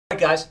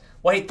guys.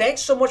 Well, hey, thanks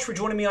so much for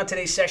joining me on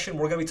today's session.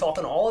 We're going to be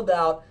talking all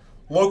about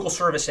local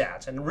service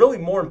ads, and really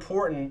more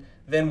important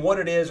than what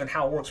it is and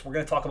how it works, we're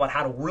going to talk about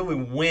how to really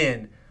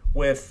win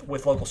with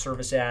local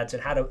service ads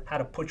and how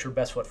to put your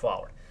best foot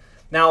forward.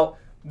 Now,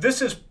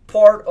 this is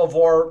part of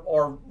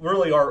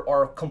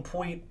our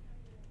complete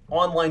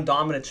online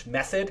dominance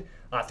method.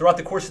 Throughout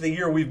the course of the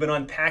year, we've been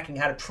unpacking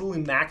how to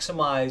truly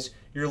maximize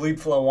your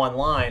lead flow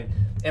online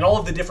and all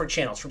of the different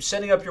channels, from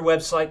setting up your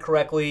website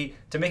correctly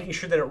to making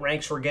sure that it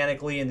ranks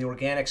organically in the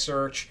organic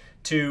search,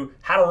 to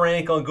how to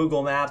rank on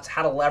Google Maps,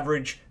 how to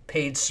leverage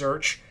paid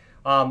search.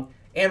 And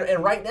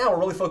right now, we're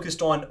really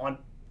focused on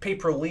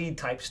pay-per-lead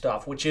type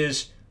stuff, which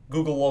is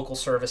Google Local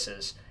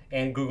Services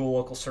and Google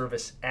Local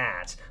Service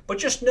ads. But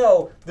just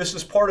know this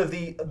is part of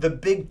the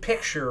big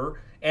picture,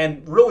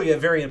 and really a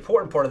very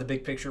important part of the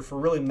big picture for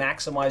really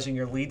maximizing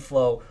your lead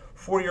flow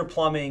for your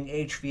plumbing,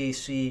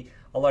 HVAC,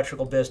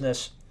 electrical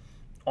business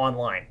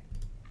online.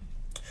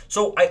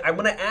 So I'm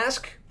going to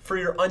ask for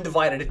your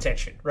undivided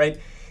attention, right?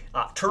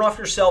 Turn off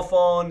your cell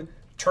phone,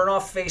 turn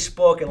off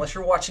Facebook, unless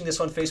you're watching this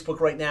on Facebook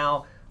right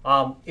now.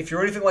 If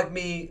you're anything like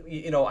me,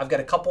 I've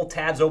got a couple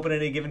tabs open at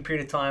any given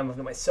period of time. I've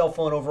got my cell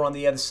phone over on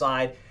the other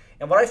side.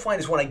 And what I find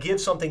is when I give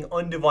something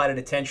undivided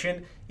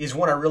attention is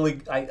when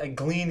I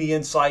glean the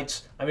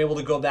insights. I'm able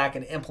to go back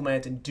and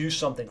implement and do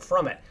something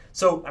from it.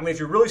 So, if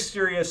you're really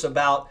serious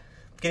about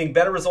getting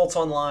better results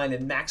online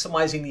and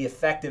maximizing the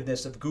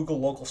effectiveness of Google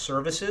Local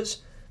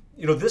Services,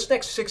 this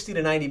next 60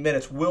 to 90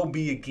 minutes will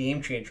be a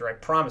game changer, I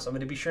promise. I'm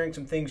going to be sharing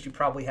some things you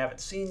probably haven't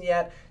seen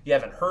yet, you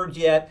haven't heard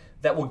yet,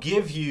 that will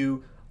give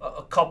you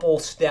a couple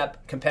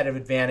step competitive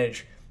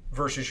advantage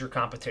versus your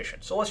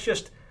competition. So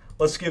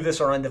let's give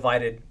this our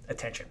undivided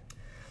attention.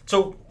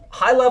 So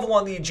high level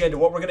on the agenda,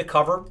 what we're going to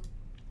cover,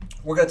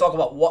 we're going to talk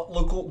about what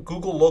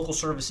Google Local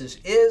Services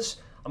is.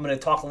 I'm going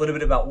to talk a little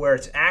bit about where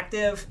it's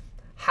active,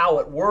 how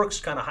it works,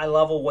 kind of high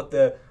level, what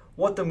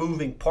the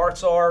moving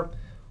parts are,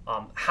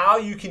 how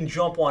you can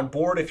jump on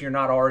board if you're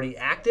not already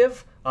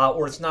active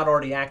or it's not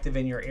already active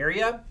in your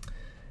area.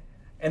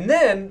 And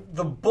then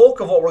the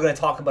bulk of what we're going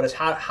to talk about is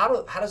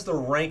how does the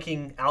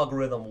ranking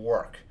algorithm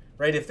work,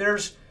 right? If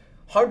there's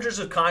hundreds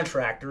of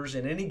contractors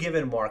in any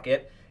given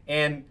market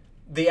and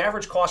the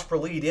average cost per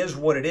lead is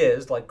what it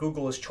is, like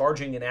Google is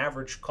charging an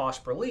average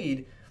cost per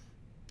lead,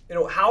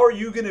 how are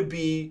you going to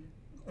be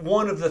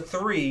one of the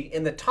three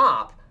in the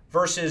top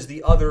versus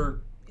the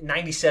other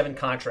 97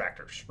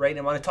 contractors, right? And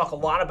I'm going to talk a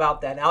lot about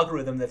that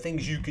algorithm, the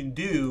things you can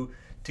do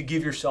to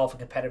give yourself a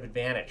competitive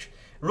advantage.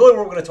 Really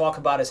what we're going to talk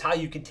about is how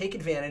you can take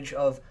advantage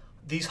of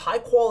these high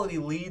quality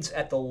leads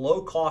at the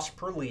low cost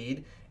per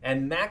lead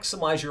and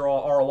maximize your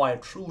ROI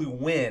and truly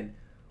win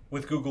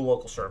with Google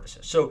Local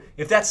Services. So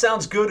if that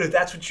sounds good, if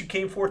that's what you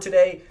came for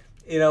today,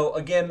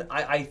 again,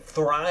 I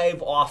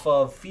thrive off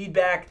of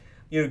feedback.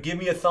 Give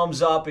me a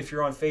thumbs up if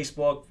you're on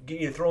Facebook,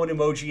 throw an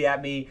emoji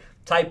at me,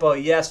 type a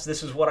yes,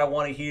 this is what I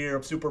want to hear,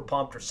 I'm super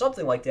pumped, or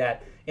something like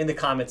that in the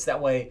comments. That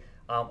way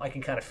I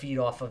can kind of feed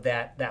off of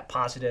that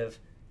positive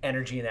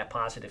energy and that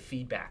positive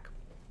feedback.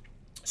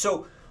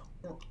 So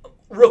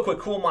real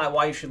quick, who am I,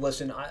 why you should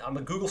listen? I'm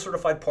a Google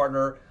certified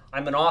partner.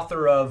 I'm an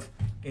author of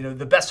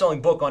the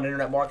best-selling book on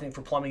internet marketing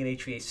for plumbing and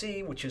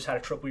HVAC, which is how to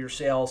triple your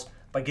sales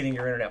by getting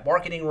your internet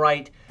marketing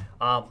right.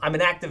 I'm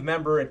an active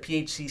member at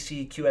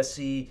PHCC,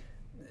 QSC,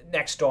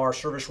 Nexstar,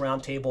 Service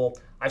Roundtable.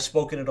 I've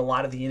spoken at a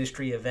lot of the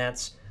industry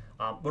events.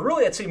 But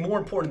really, I'd say more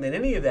important than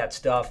any of that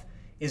stuff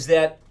is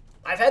that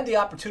I've had the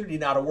opportunity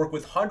now to work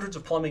with hundreds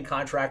of plumbing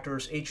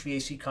contractors,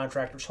 HVAC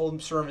contractors, home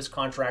service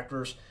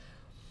contractors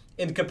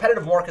in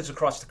competitive markets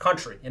across the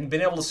country, and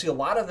been able to see a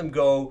lot of them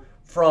go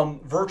from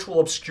virtual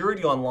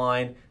obscurity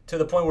online to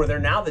the point where they're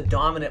now the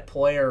dominant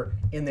player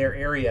in their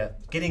area,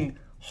 getting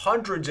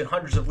hundreds and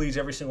hundreds of leads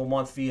every single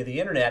month via the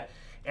internet.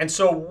 And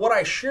so what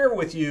I share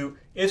with you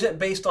isn't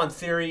based on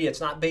theory. It's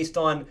not based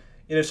on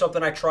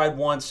something I tried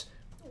once.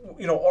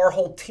 Our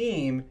whole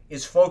team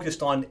is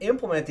focused on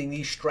implementing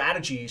these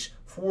strategies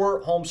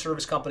for home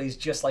service companies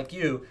just like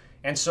you.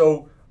 And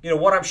so,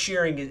 what I'm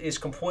sharing is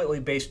completely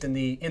based in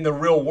the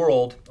real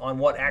world on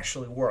what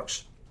actually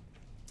works.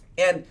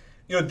 And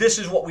this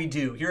is what we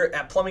do here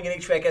at Plumbing and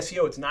HVAC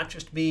SEO. It's not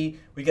just me.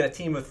 We got a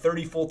team of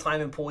 30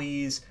 full-time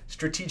employees,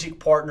 strategic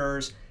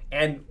partners,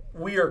 and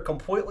we are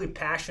completely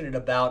passionate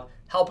about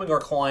helping our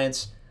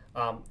clients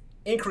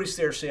increase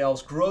their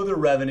sales, grow their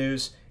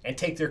revenues, and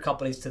take their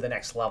companies to the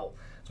next level.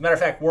 As a matter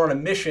of fact, we're on a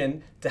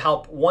mission to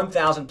help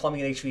 1,000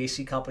 plumbing and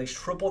HVAC companies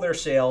triple their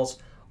sales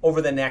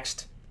over the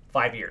next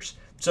 5 years.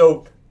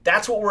 So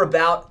that's what we're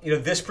about.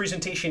 This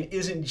presentation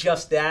isn't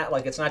just that.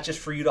 Like, it's not just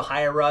for you to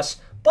hire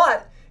us,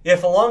 but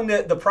if along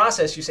the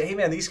process you say, hey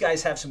man, these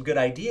guys have some good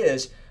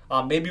ideas,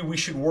 maybe we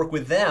should work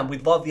with them.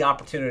 We'd love the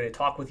opportunity to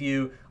talk with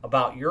you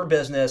about your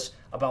business,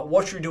 about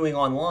what you're doing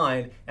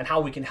online, and how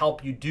we can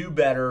help you do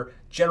better,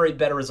 generate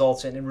better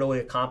results, and really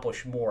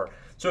accomplish more.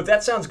 So if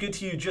that sounds good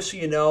to you, just so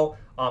you know,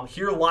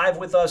 here live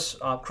with us,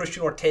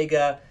 Christian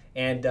Ortega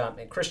and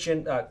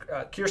Kirsten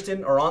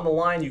are on the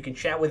line. You can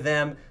chat with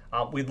them.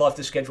 We'd love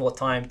to schedule a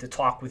time to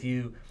talk with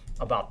you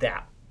about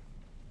that.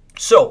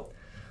 So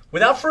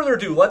without further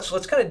ado, let's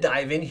kind of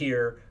dive in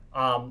here.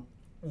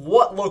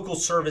 What local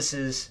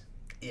services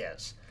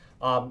is.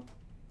 I'm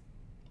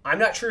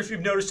not sure if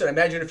you've noticed it. I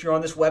imagine if you're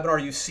on this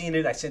webinar, you've seen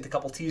it. I sent a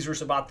couple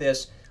teasers about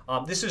this.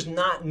 This is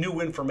not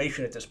new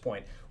information at this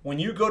point. When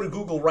you go to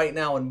Google right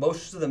now in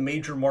most of the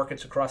major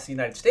markets across the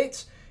United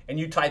States, and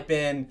you type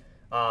in,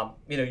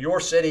 your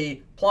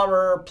city,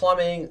 plumber,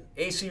 plumbing,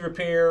 AC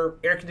repair,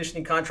 air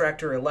conditioning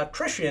contractor,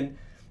 electrician,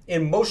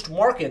 in most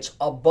markets,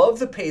 above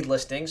the paid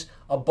listings,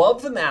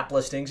 above the map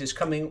listings, is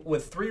coming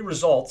with 3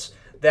 results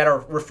that are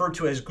referred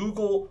to as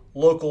Google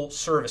Local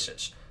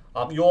Services.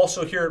 You'll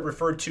also hear it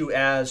referred to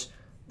as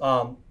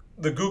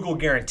the Google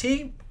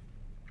Guarantee,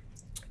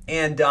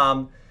 and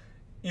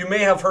you may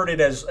have heard it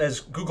as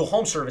Google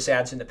Home Service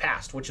ads in the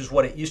past, which is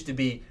what it used to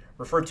be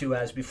referred to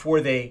as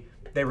before they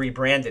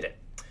rebranded it.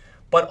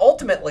 But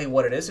ultimately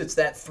what it is, it's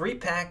that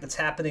 3-pack that's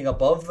happening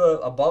above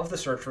the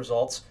search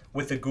results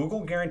with the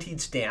Google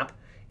Guaranteed stamp,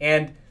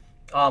 and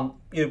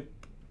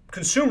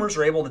consumers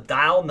are able to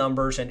dial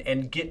numbers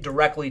and get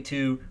directly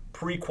to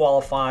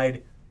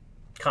pre-qualified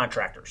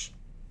contractors.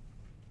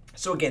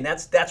 So again,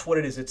 that's what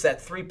it is. It's that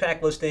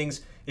 3-pack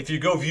listings. If you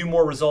go view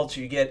more results,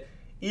 you get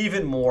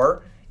even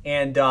more,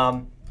 and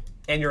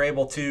you're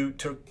able to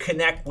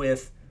connect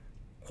with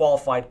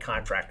qualified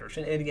contractors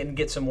and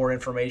get some more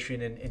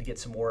information and get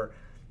some more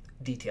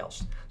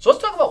details. So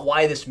let's talk about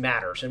why this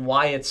matters and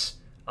why it's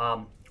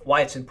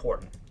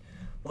important.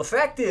 Well, the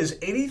fact is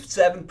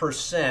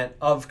 87%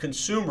 of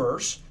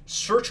consumers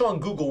search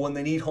on Google when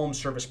they need home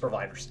service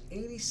providers.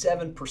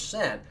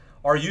 87%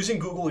 are using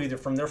Google either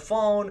from their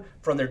phone,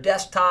 from their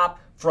desktop,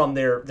 from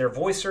their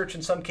voice search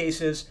in some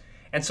cases.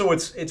 And so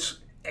it's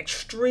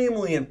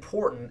extremely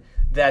important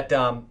that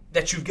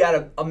you've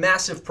got a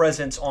massive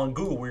presence on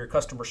Google where your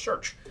customers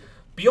search.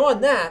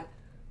 Beyond that,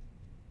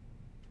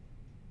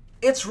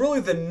 it's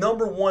really the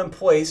number one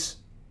place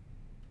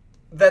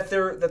that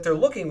they're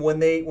looking when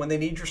they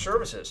need your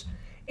services.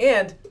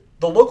 And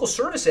the local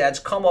service ads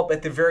come up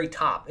at the very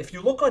top. If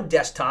you look on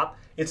desktop,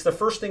 it's the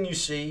first thing you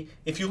see.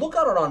 If you look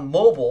at it on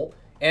mobile,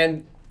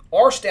 and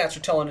our stats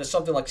are telling us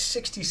something like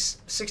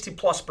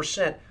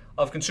 60+%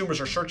 of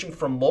consumers are searching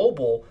from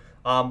mobile,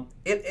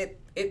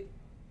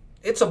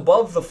 it's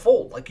above the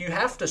fold. Like, you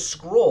have to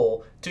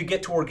scroll to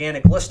get to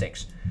organic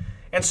listings.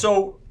 And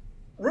so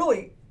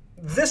really,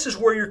 this is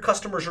where your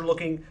customers are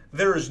looking.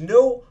 There is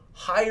no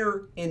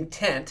higher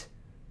intent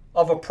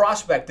of a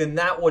prospect than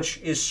that which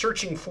is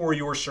searching for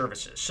your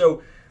services.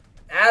 So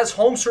as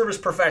home service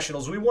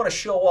professionals, we want to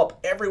show up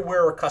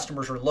everywhere our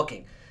customers are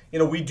looking.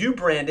 We do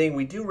branding,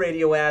 we do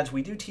radio ads,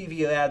 we do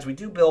TV ads, we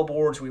do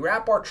billboards, we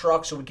wrap our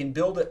trucks so we can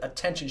build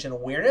attention and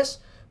awareness.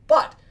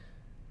 But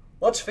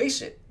let's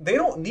face it, they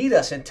don't need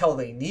us until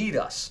they need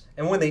us.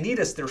 And when they need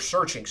us, they're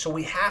searching. So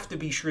we have to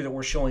be sure that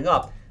we're showing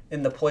up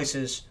in the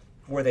places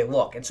where they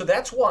look. And so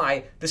that's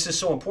why this is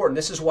so important.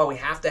 This is why we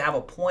have to have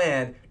a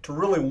plan to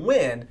really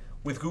win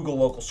with Google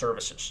Local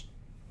Services.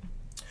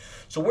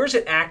 So where's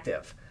it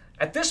active?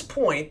 At this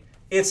point,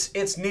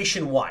 it's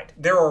nationwide.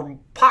 There are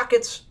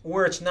pockets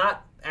where it's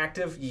not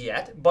active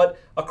yet, but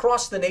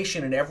across the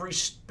nation in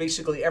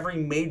basically every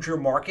major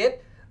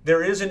market,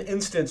 there is an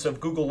instance of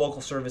Google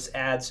Local Service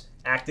ads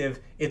active.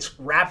 It's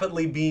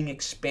rapidly being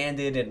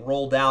expanded and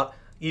rolled out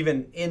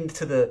even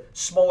into the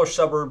smaller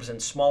suburbs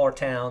and smaller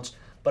towns.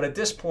 But at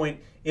this point,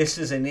 this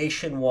is a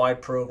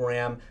nationwide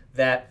program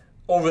that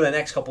over the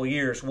next couple of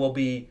years will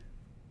be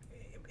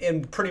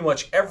in pretty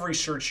much every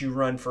search you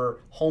run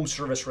for home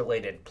service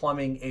related,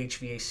 plumbing,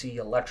 HVAC,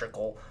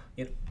 electrical,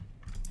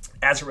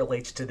 as it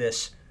relates to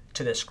this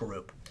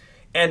group.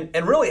 And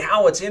really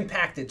how it's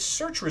impacted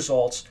search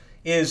results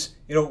is,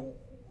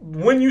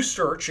 when you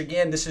search,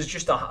 again, this is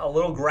just a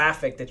little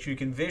graphic that you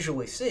can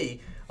visually see.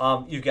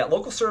 You've got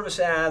local service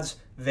ads,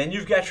 then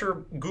you've got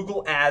your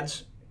Google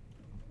ads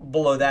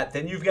below that,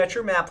 then you've got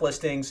your map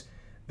listings,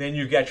 then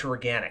you've got your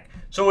organic.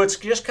 So it's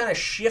just kind of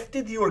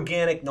shifted the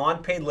organic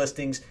non-paid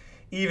listings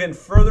even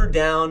further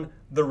down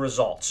the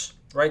results,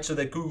 right? So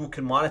that Google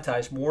can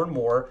monetize more and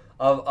more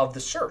of the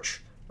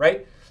search,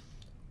 right?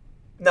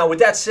 Now, with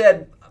that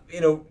said,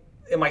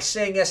 am I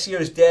saying SEO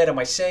is dead? Am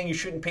I saying you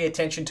shouldn't pay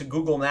attention to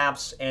Google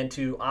Maps and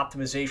to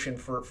optimization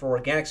for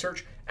organic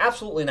search?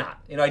 Absolutely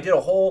not. I did a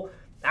whole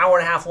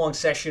hour-and-a-half long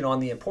session on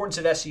the importance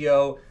of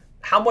SEO,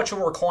 how much of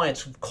our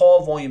clients'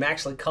 call volume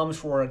actually comes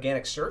from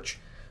organic search.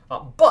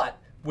 But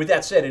with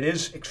that said, it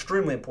is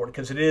extremely important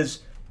because it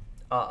is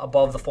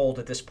above the fold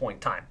at this point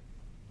in time.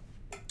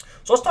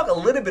 So let's talk a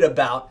little bit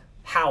about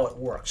how it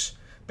works.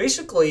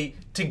 Basically,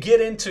 to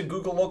get into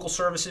Google Local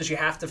Services, you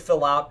have to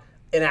fill out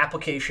an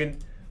application.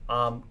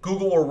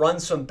 Google will run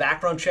some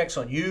background checks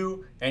on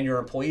you and your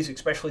employees,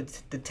 especially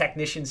the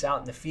technicians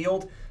out in the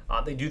field.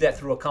 They do that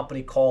through a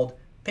company called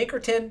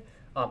Pinkerton.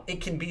 It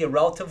can be a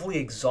relatively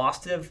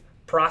exhaustive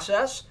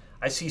process.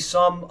 I see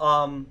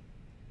some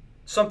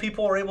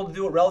people are able to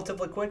do it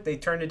relatively quick. They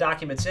turn the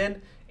documents in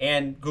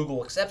and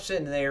Google accepts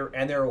it and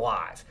they're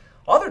live.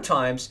 Other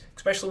times,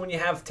 especially when you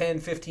have 10,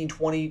 15,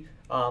 20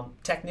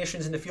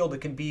 technicians in the field,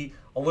 it can be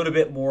a little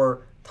bit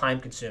more time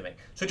consuming.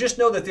 So just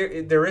know that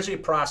there is a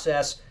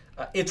process.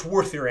 it's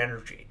worth your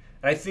energy.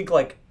 And I think,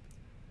 like,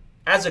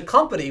 as a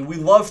company, we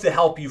love to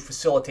help you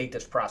facilitate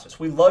this process.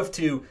 We love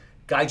to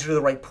guide you to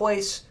the right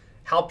place,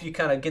 help you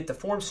kind of get the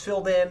forms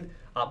filled in.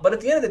 But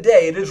at the end of the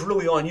day, it is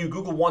really on you.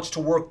 Google wants to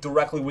work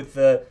directly with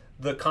the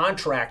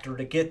contractor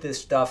to get this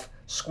stuff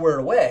squared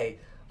away.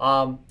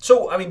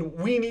 So, I mean,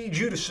 we need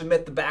you to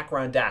submit the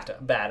background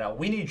data.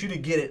 We need you to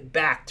get it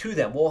back to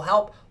them. We'll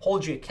help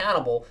hold you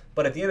accountable.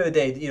 But at the end of the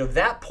day, you know,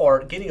 that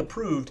part, getting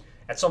approved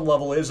at some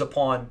level, is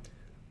upon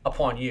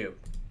you.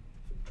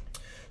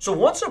 So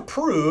once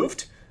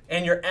approved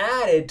and you're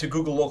added to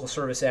Google Local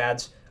Service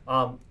Ads,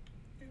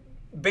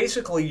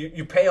 basically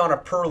you pay on a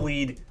per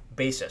lead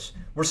basis.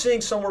 We're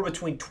seeing somewhere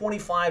between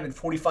 $25 and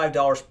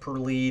 $45 per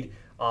lead.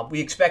 We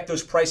expect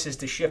those prices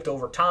to shift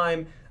over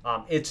time.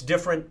 It's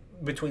different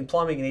between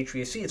plumbing and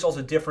HVAC. It's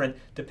also different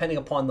depending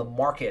upon the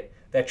market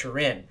that you're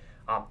in.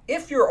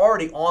 If you're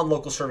already on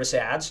Local Service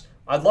Ads,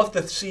 I'd love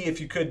to see if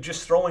you could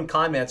just throw in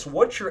comments.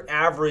 What's your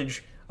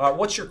average,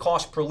 what's your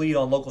cost per lead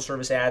on Local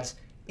Service Ads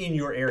in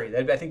your area?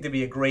 I think that'd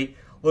be a great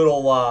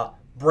little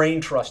brain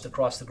trust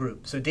across the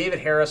group. So David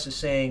Harris is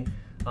saying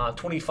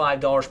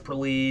 $25 per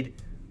lead.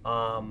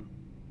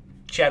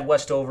 Chad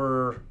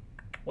Westover,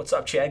 what's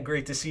up, Chad?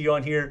 Great to see you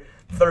on here.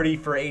 30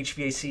 for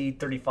HVAC,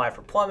 35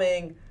 for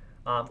plumbing.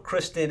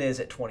 Kristen is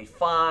at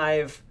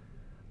 25.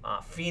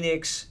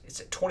 Phoenix, it's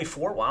at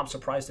 24. Wow, I'm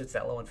surprised it's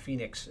that low in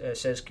Phoenix,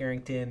 says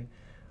Carrington.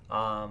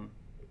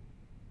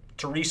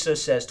 Teresa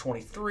says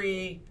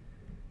 23.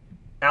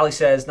 Allie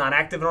says not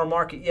active in our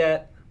market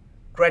yet.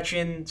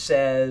 Gretchen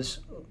says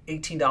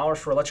 $18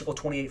 for electrical,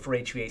 28 for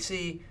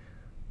HVAC.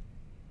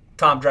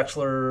 Tom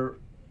Drexler,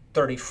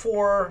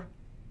 34.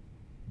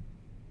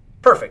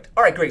 Perfect.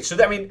 All right, great.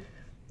 So, I mean,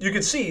 you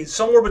can see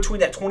somewhere between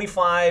that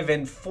 25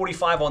 and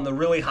 45 on the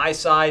really high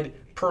side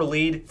per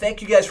lead.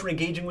 Thank you guys for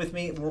engaging with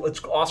me.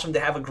 It's awesome to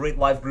have a great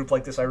live group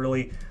like this. I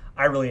really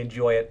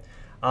enjoy it.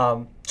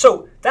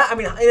 So that, I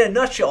mean, in a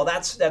nutshell,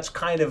 that's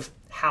kind of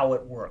how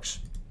it works.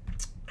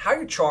 How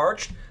you're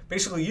charged,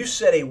 basically you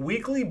set a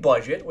weekly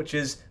budget, which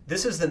is,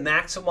 this is the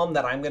maximum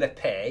that I'm going to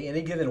pay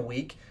any given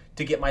week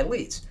to get my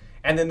leads.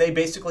 And then they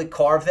basically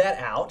carve that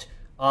out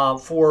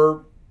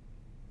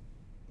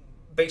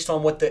based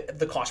on what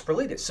the cost per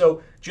lead is.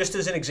 So just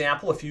as an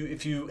example, if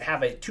you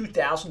have a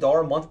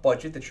 $2,000 a month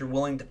budget that you're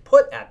willing to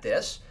put at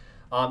this,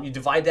 you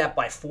divide that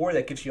by 4,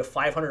 that gives you a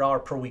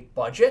 $500 per week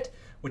budget,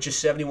 which is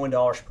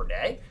 $71 per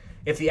day.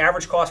 If the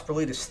average cost per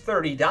lead is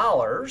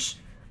 $30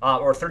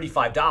 or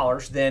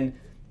 $35, then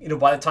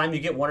by the time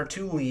you get 1 or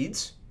 2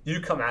 leads, you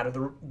come out of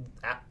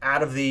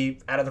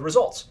the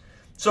results.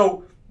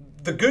 So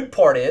the good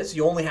part is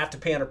you only have to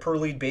pay on a per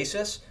lead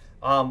basis.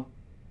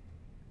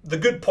 The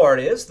good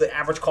part is the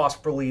average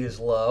cost per lead is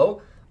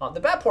low. The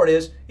bad part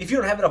is if you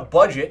don't have enough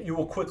budget, you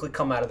will quickly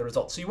come out of the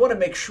results. So you want to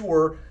make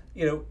sure,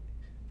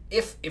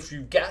 if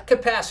you've got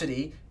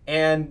capacity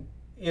and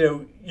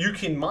you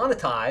can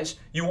monetize,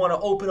 you want to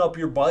open up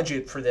your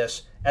budget for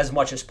this as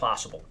much as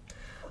possible.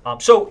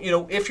 So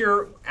if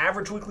your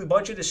average weekly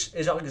budget is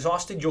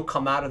exhausted, you'll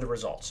come out of the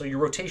results. So your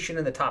rotation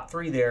in the top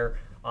 3 there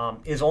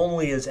is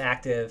only as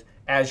active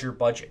as your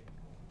budget.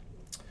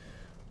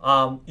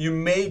 You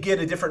may get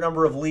a different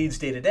number of leads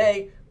day to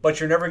day, but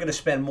you're never going to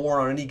spend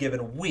more on any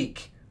given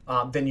week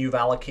than you've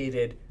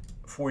allocated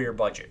for your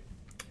budget.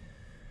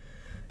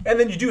 And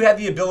then you do have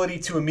the ability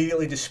to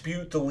immediately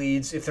dispute the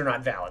leads if they're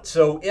not valid.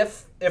 So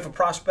if a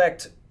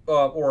prospect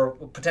or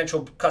a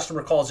potential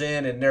customer calls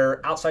in and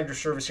they're outside your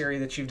service area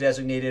that you've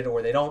designated,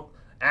 or they don't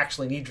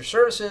actually need your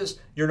services,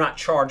 you're not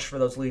charged for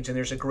those leads, and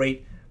there's a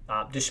great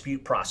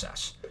dispute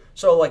process.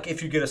 So like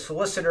if you get a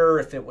solicitor,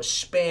 if it was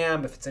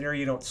spam, if it's an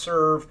area you don't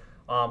serve,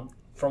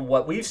 from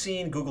what we've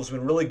seen, Google's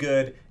been really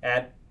good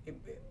at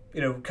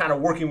kind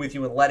of working with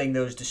you and letting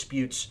those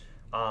disputes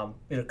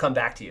come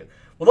back to you.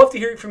 We'd love to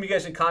hear from you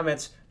guys in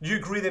comments. Do you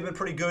agree they've been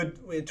pretty good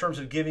in terms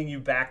of giving you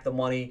back the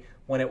money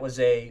when it was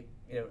a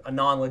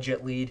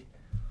non-legit lead?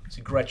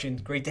 So Gretchen,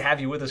 great to have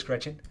you with us,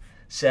 Gretchen,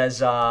 says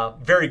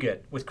very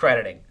good with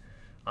crediting.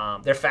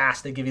 They're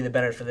fast. They give you the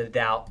benefit of the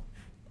doubt.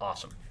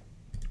 Awesome.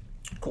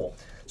 Cool.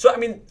 So, I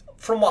mean,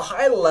 from a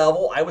high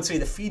level, I would say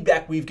the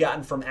feedback we've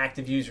gotten from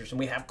active users, and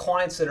we have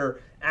clients that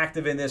are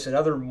active in this in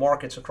other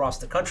markets across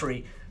the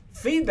country,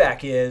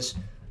 feedback is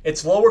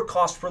it's lower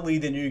cost per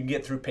lead than you can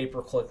get through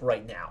pay-per-click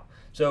right now.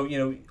 So,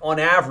 on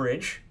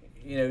average,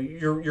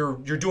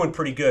 you're doing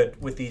pretty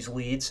good with these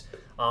leads.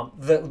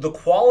 The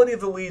quality of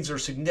the leads are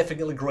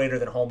significantly greater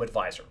than Home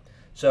Advisor.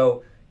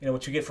 So,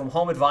 what you get from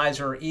Home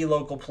Advisor,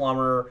 eLocal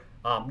Plumber,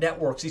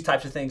 networks, these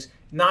types of things,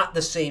 not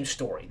the same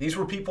story. These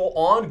were people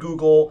on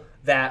Google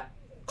that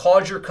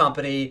called your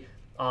company.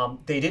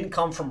 They didn't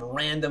come from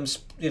random,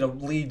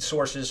 lead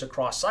sources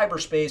across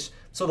cyberspace.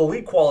 So the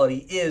lead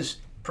quality is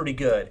pretty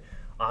good.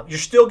 You're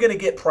still going to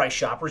get price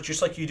shoppers,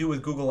 just like you do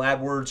with Google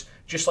AdWords,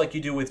 just like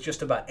you do with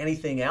just about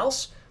anything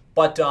else.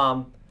 But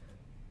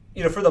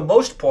for the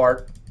most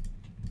part,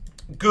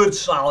 good,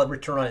 solid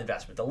return on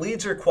investment. The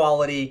leads are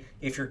quality.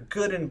 If you're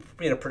good and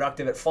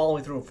productive at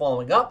following through and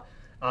following up,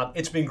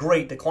 it's been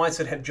great. The clients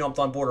that have jumped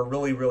on board are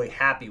really, really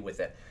happy with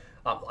it.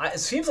 It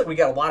seems like we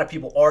got a lot of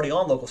people already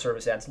on local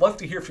service ads. Love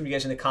to hear from you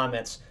guys in the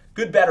comments.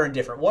 Good, bad, or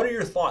indifferent. What are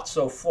your thoughts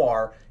so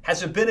far?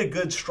 Has it been a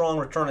good, strong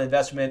return on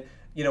investment?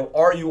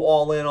 Are you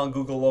all in on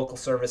Google local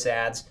service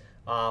ads?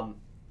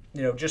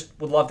 Just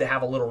would love to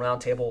have a little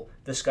roundtable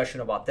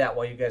discussion about that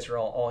while you guys are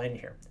all in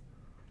here.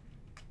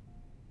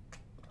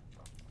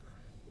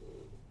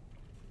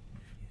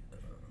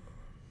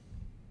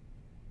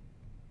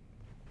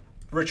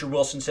 Richard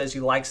Wilson says he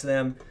likes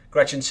them.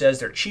 Gretchen says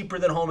they're cheaper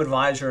than Home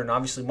Advisor and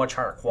obviously much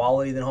higher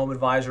quality than Home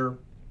Advisor.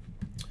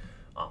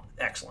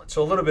 Excellent.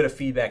 So a little bit of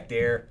feedback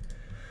there.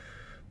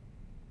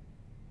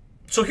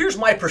 So here's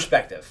my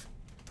perspective.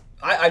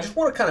 I just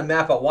want to kind of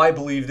map out why I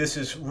believe this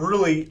is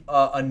really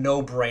a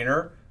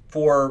no-brainer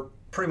for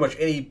pretty much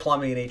any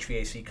plumbing and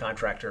HVAC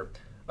contractor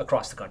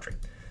across the country.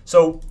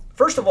 So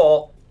first of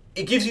all,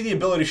 it gives you the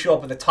ability to show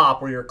up at the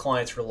top where your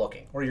clients are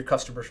looking, where your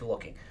customers are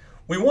looking.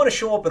 We want to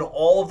show up in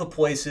all of the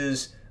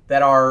places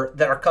that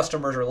our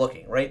customers are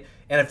looking, right?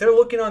 And if they're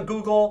looking on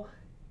Google,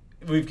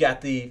 we've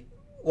got the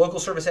local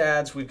service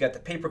ads, we've got the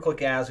pay-per-click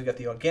ads, we've got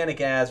the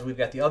organic ads, we've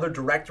got the other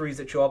directories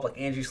that show up like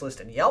Angie's List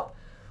and Yelp.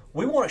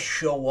 We want to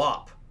show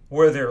up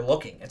where they're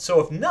looking. And so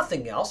if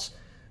nothing else,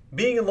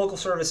 being in local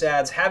service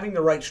ads, having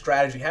the right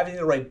strategy, having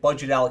the right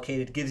budget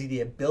allocated gives you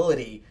the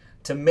ability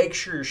to make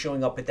sure you're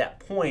showing up at that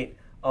point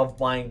of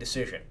buying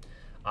decision.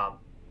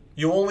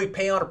 You only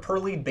pay on a per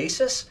lead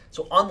basis.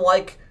 So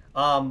unlike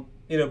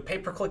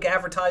pay-per-click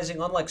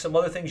advertising, unlike some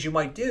other things you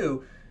might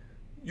do,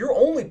 you're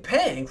only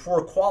paying for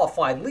a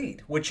qualified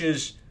lead, which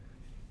is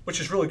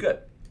really good.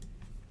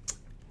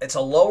 It's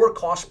a lower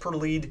cost per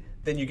lead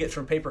than you get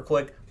from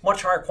pay-per-click,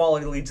 much higher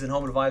quality leads than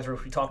Home Advisor,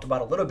 which we talked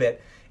about a little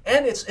bit,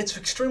 and it's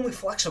extremely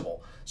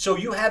flexible. So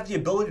you have the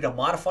ability to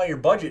modify your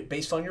budget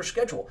based on your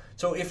schedule.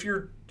 So if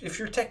your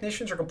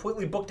technicians are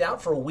completely booked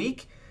out for a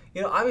week,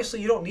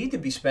 obviously you don't need to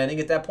be spending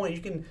at that point.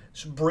 You can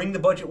bring the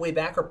budget way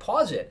back or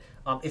pause it.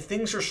 If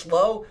things are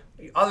slow,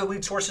 other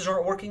lead sources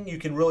aren't working, you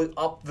can really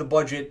up the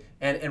budget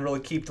and really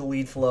keep the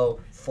lead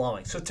flow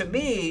flowing. So to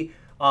me,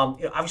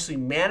 obviously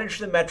manage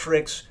the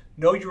metrics,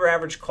 know your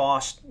average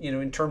cost,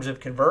 in terms of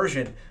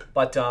conversion.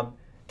 But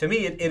to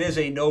me, it is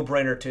a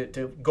no-brainer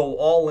to go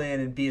all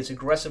in and be as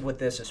aggressive with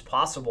this as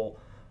possible.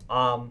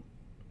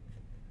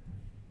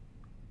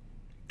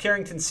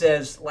 Carrington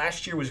says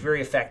last year was very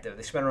effective.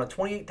 They spent around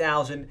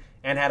 $28,000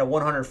 and had a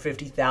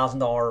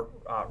 $150,000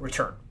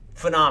 return.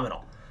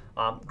 Phenomenal.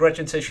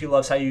 Gretchen says she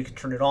loves how you can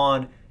turn it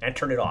on and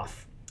turn it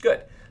off.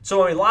 Good. So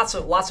lots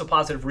of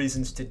positive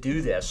reasons to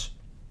do this.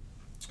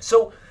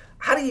 So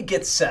how do you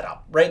get set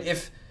up, right?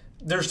 If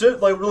there's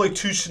really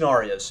two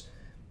scenarios.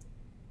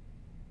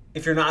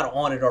 If you're not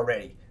on it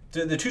already,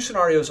 the two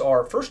scenarios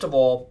are, first of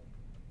all,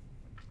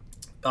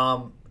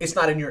 it's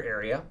not in your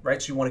area,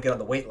 right? So you want to get on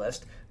the wait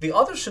list. The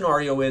other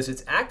scenario is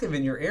it's active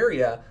in your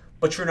area,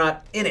 but you're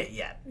not in it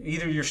yet.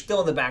 Either you're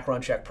still in the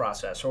background check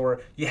process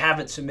or you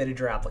haven't submitted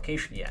your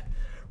application yet.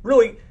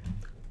 Really,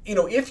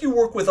 if you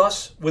work with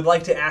us, we'd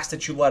like to ask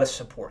that you let us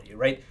support you,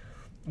 right?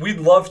 We'd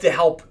love to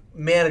help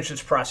manage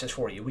this process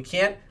for you. We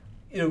can't,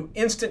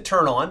 instant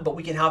turn on, but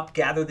we can help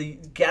gather the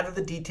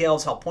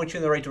details, help point you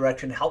in the right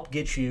direction, help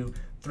get you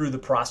through the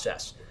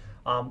process.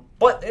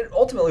 But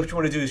ultimately, what you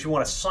want to do is you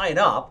want to sign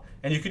up,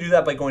 and you can do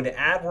that by going to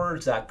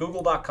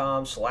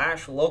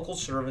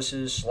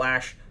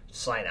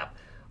adwords.google.com/localservices/signup.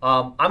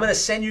 I'm going to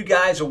send you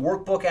guys a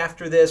workbook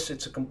after this.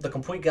 It's the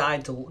complete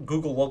guide to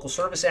Google local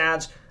service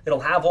ads.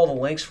 It'll have all the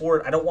links for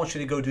it. I don't want you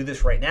to go do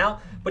this right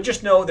now, but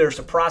just know there's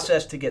a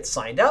process to get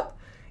signed up.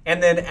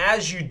 And then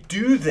as you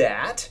do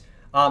that,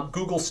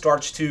 Google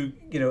starts to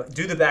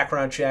do the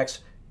background checks,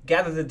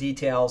 gather the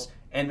details,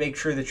 and make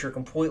sure that you're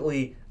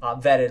completely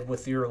vetted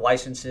with your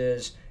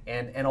licenses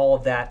and all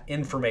of that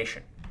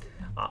information.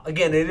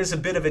 Again, it is a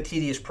bit of a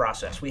tedious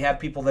process. We have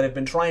people that have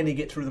been trying to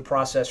get through the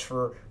process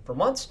for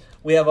months.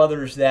 We have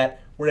others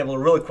that were able to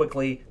really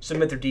quickly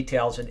submit their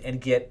details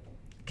and get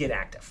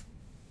active.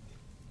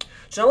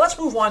 So now let's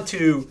move on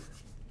to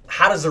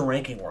how does the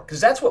ranking work?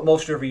 Because that's what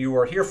most of you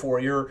are here for.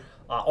 You're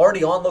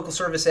already on local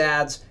service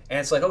ads, and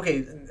it's like,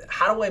 okay,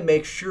 how do I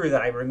make sure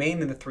that I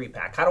remain in the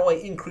 3-pack? How do I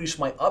increase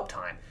my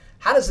uptime?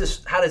 How does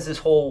this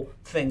whole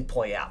thing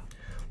play out?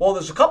 Well,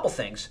 there's a couple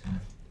things.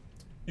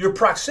 Your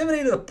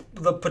proximity to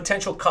the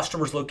potential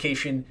customer's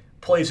location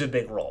plays a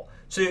big role.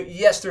 So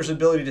yes, there's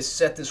ability to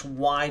set this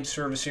wide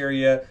service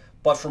area,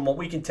 but from what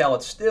we can tell,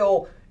 it's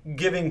still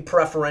giving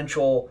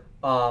preferential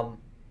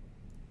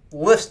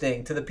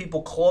listing to the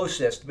people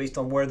closest based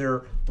on where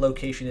their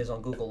location is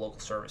on Google Local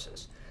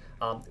Services.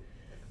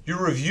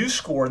 Your review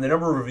score and the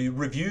number of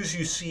reviews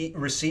you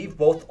receive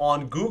both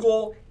on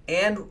Google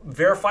and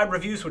verified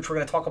reviews, which we're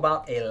going to talk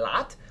about a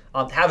lot,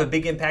 have a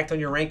big impact on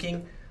your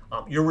ranking.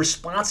 Your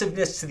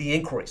responsiveness to the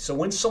inquiry. So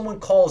when someone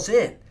calls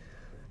in,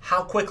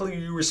 how quickly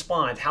you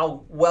respond,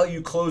 how well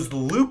you close the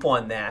loop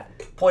on that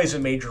plays a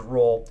major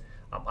role.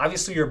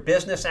 Obviously, your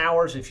business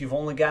hours, if you've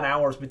only got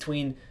hours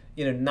between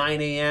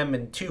 9 a.m.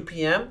 and 2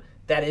 p.m.,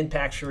 that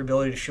impacts your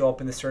ability to show up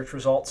in the search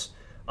results.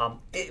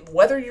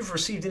 Whether you've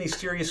received any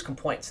serious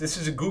complaints. This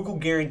is a Google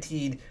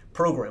guaranteed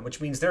program,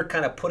 which means they're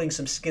kind of putting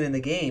some skin in the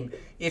game.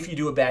 If you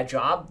do a bad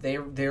job,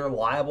 they're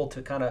liable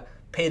to kind of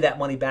pay that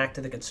money back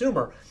to the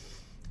consumer.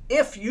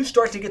 If you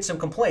start to get some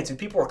complaints and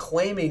people are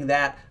claiming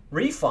that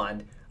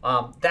refund,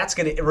 that's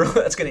going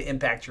to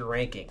impact your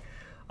ranking.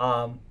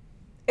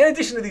 In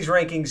addition to these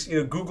rankings,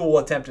 Google will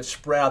attempt to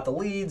spread out the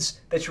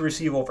leads that you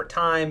receive over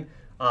time.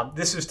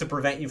 This is to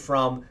prevent you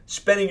from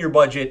spending your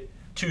budget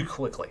too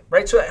quickly,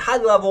 right? So at high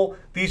level,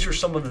 these are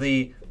some of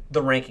the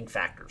ranking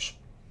factors.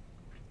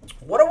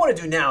 What I want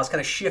to do now is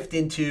kind of shift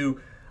into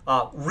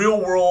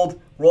real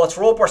world. Let's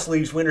roll up our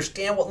sleeves. We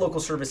understand what local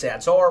service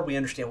ads are. We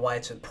understand why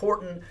it's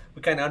important.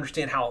 We kind of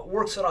understand how it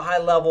works at a high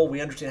level.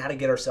 We understand how to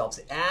get ourselves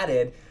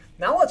added.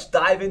 Now let's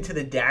dive into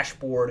the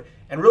dashboard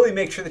and really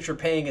make sure that you're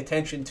paying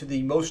attention to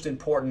the most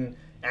important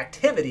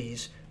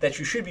activities that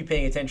you should be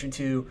paying attention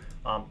to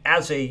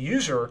as a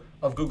user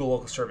of Google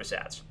Local Service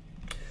Ads.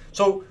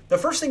 So the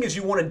first thing is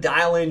you want to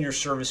dial in your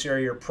service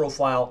area, your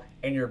profile,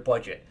 and your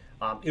budget.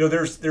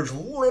 There's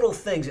little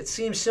things. It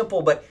seems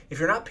simple, but if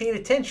you're not paying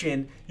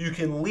attention, you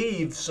can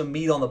leave some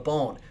meat on the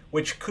bone,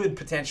 which could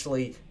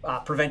potentially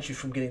prevent you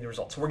from getting the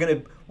results. So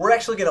we're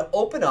actually gonna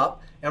open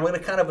up, and I'm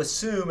gonna kind of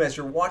assume as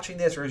you're watching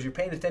this or as you're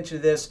paying attention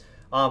to this,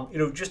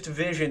 just to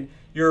vision,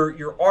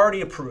 you're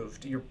already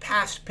approved. You're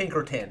past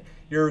Pinkerton.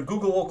 Your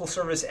Google Local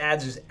Service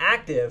Ads is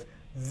active.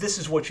 This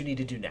is what you need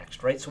to do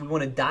next, right? So we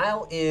want to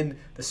dial in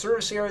the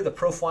service area, the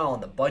profile,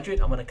 and the budget.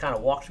 I'm going to kind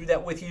of walk through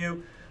that with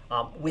you.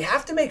 We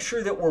have to make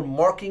sure that we're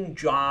marking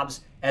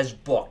jobs as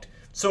booked.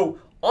 So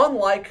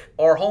unlike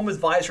our home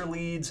advisor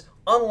leads,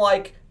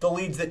 unlike the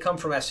leads that come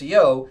from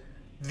SEO,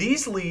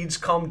 these leads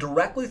come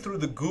directly through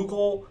the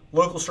Google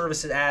Local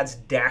Services Ads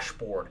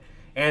dashboard,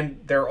 and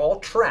they're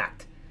all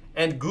tracked.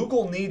 And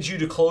Google needs you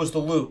to close the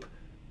loop.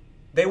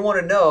 They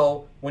want to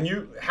know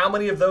how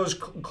many of those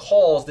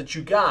calls that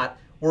you got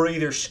were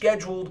either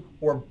scheduled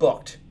or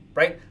booked,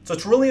 right? So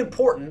it's really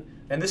important,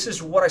 and this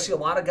is what I see a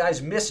lot of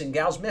guys missing,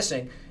 gals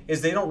missing,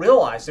 is they don't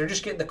realize they're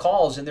just getting the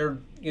calls and they're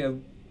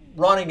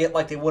running it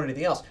like they would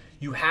anything else.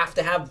 You have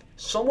to have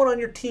someone on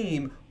your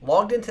team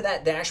logged into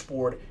that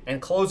dashboard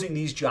and closing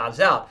these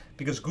jobs out,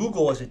 because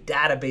Google is a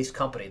database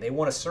company. They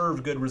want to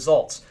serve good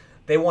results.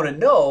 They want to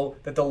know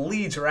that the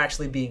leads are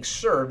actually being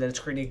served and it's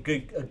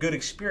creating a good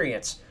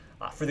experience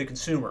for the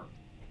consumer.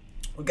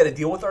 We've got to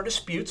deal with our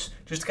disputes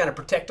just to kind of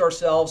protect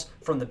ourselves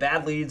from the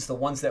bad leads, the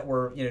ones that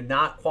were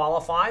not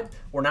qualified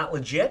or not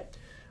legit.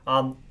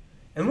 And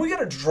we got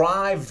to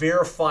drive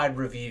verified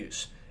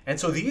reviews. And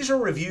so these are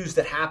reviews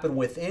that happen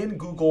within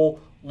Google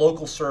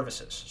Local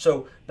Services.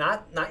 So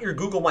not your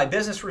Google My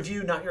Business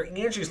review, not your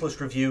Angie's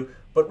List review,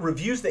 but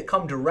reviews that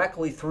come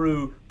directly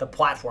through the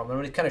platform. I'm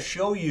going to kind of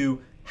show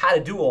you how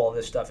to do all of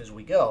this stuff as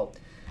we go.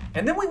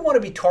 And then we want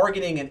to be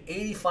targeting an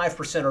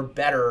 85% or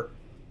better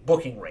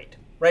booking rate,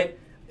 right?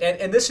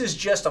 And this is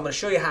just, I'm going to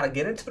show you how to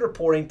get into the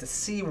reporting to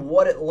see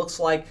what it looks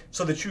like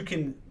so that you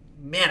can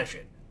manage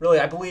it. Really,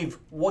 I believe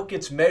what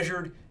gets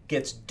measured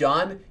gets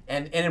done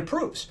and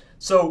improves.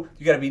 So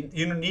you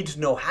need to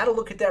know how to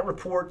look at that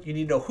report. You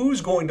need to know who's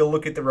going to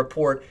look at the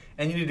report,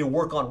 and you need to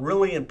work on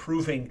really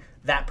improving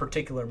that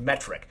particular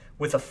metric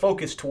with a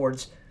focus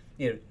towards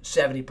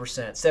 70%,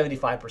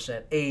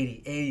 75%,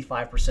 80,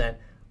 85%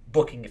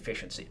 booking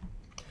efficiency.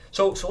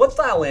 So let's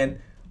dial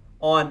in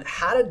on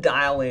how to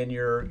dial in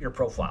your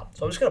profile.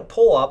 So I'm just going to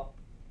pull up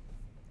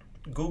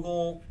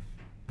Google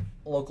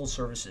Local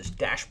Services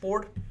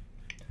dashboard.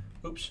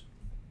 Oops,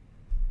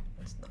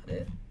 that's not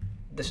it.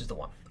 This is the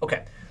one.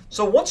 Okay.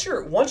 So once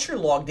you're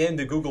logged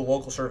into Google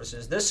Local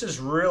Services, this is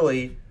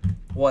really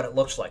what it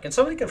looks like. And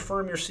somebody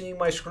confirm you're seeing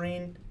my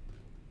screen.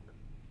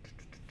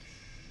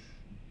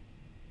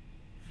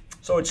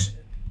 So it's,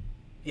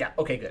 yeah,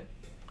 okay, good.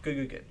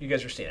 Good. You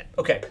guys are seeing it.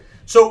 Okay.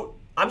 So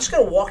I'm just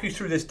going to walk you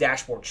through this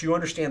dashboard so you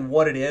understand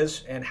what it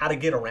is and how to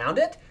get around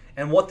it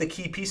and what the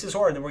key pieces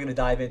are, and then we're going to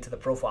dive into the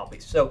profile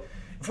piece. So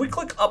if we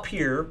click up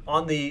here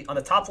on the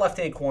top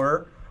left-hand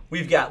corner,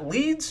 we've got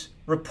leads,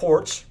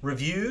 reports,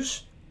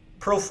 reviews,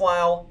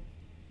 profile,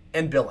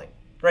 and billing,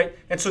 right?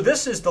 And so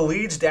this is the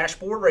leads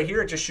dashboard right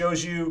here. It just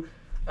shows you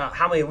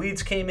how many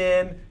leads came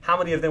in, how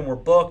many of them were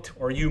booked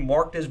or you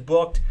marked as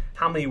booked,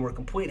 how many were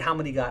complete, how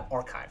many got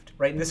archived,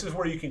 right? And this is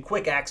where you can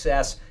quick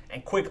access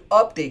and quick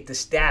update the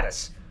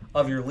status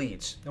of your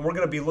leads. And we're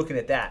going to be looking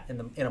at that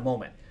in a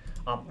moment.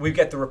 We've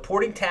got the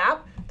reporting tab.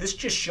 This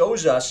just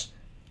shows us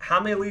how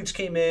many leads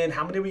came in,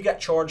 how many we got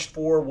charged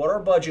for, what our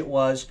budget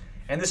was,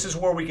 and this is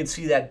where we can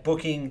see that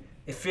booking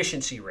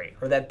efficiency rate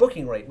or that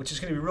booking rate, which is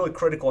going to be really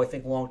critical, I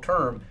think, long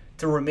term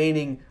to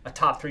remaining a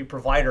top 3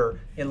 provider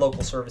in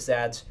local service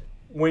ads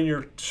when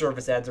your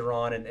service ads are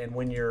on and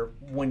when you're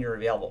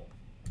available.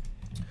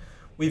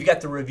 We've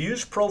got the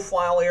reviews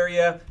profile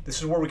area. This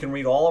is where we can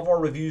read all of our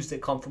reviews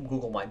that come from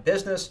Google My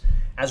Business,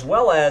 as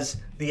well as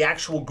the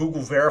actual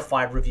Google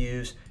verified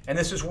reviews. And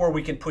this is where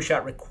we can push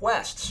out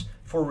requests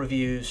for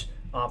reviews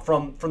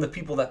from the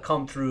people that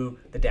come through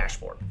the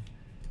dashboard.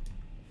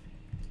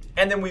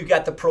 And then we've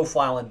got the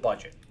profile and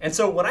budget. And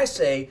so when I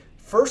say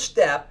first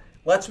step,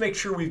 let's make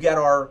sure we've got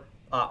our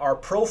our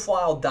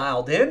profile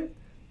dialed in,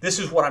 this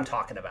is what I'm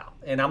talking about.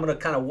 And I'm going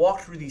to kind of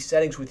walk through these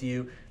settings with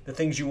you, the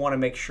things you want to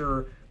make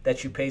sure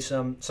that you pay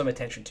some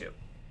attention to.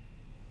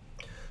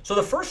 So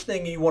the first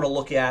thing you want to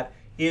look at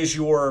is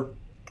your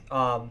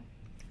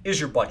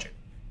budget.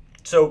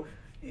 So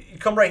you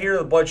come right here to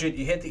the budget,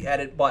 you hit the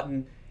edit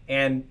button,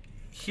 and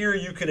here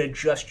you can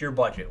adjust your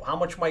budget. How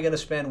much am I going to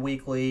spend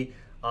weekly?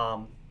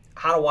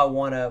 How do I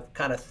want to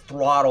kind of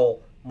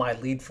throttle my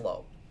lead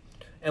flow?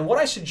 And what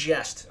I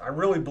suggest, I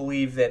really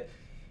believe that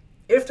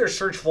if there's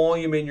search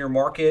volume in your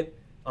market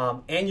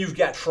and you've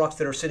got trucks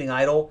that are sitting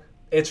idle,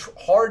 it's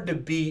hard to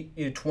beat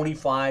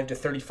 $25 to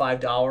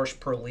 $35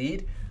 per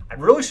lead.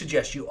 I'd really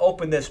suggest you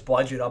open this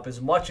budget up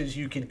as much as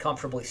you can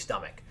comfortably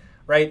stomach,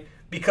 right?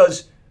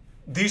 Because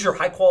these are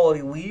high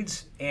quality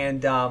leads,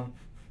 and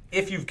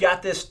if you've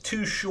got this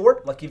too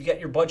short, like you've got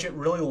your budget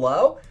really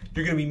low,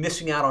 you're going to be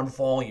missing out on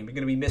volume. You're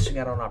going to be missing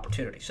out on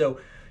opportunity. So,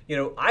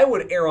 I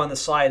would err on the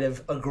side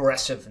of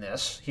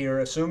aggressiveness here,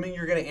 assuming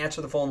you're going to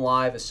answer the phone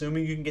live,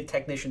 assuming you can get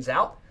technicians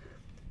out.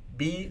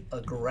 Be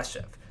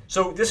aggressive.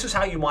 So this is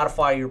how you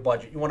modify your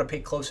budget. You want to pay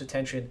close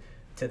attention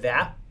to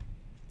that.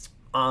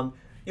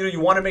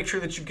 You want to make sure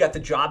that you've got the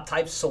job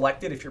types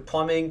selected. If you're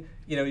plumbing,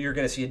 you're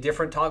going to see a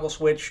different toggle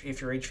switch.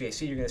 If you're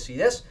HVAC, you're going to see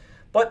this.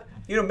 But,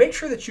 make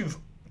sure that you've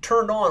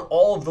turned on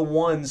all of the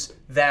ones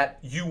that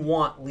you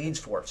want leads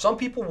for. Some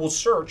people will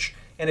search,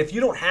 and if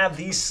you don't have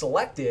these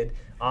selected,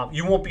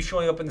 you won't be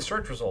showing up in the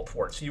search result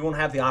for it. So you won't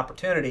have the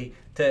opportunity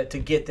to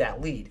get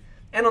that lead.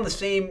 And on the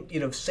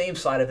same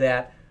side of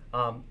that,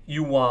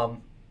 you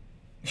don't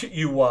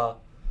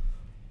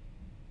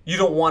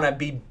want to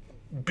be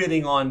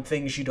bidding on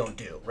things you don't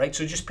do, right?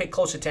 So just pay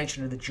close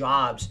attention to the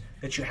jobs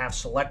that you have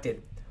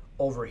selected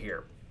over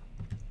here.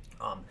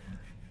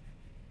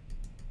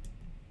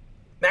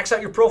 Max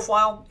out your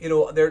profile.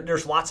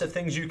 There's lots of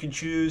things you can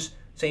choose: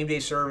 same-day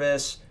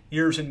service,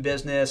 years in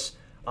business,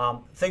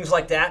 things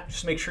like that.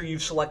 Just make sure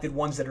you've selected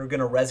ones that are going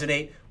to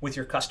resonate with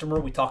your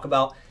customer. We talk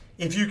about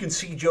if you can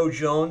see Joe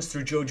Jones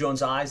through Joe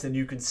Jones' eyes, then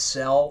you can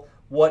sell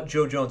what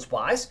Joe Jones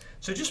buys.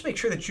 So just make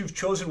sure that you've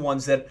chosen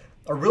ones that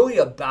are really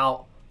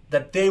about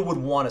that they would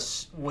want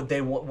to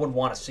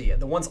want to see it.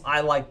 The ones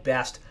I like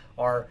best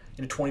are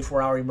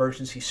 24-hour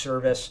emergency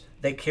service.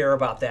 They care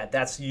about that.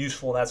 That's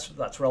useful.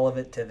 That's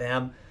relevant to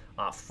them.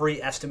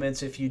 Free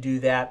estimates if you do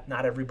that.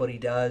 Not everybody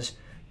does.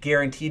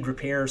 Guaranteed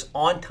repairs,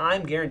 on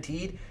time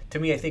guaranteed. To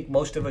me, I think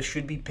most of us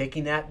should be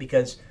picking that,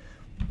 because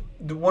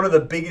one of the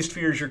biggest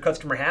fears your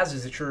customer has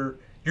is that you're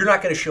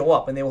not going to show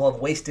up and they will have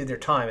wasted their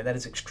time, and that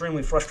is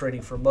extremely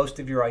frustrating for most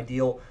of your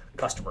ideal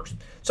customers.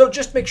 So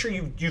just make sure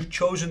you've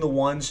chosen the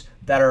ones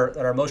that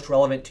are most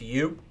relevant to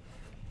you.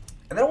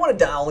 And then I want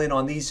to dial in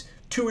on these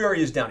two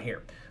areas down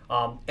here.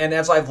 And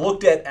as I've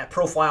looked at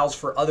profiles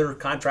for other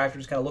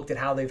contractors, kind of looked at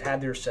how they've had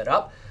theirs set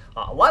up,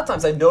 a lot of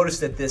times I've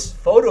noticed that this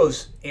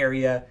photos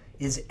area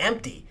is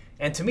empty.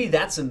 And to me,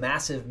 that's a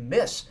massive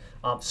miss.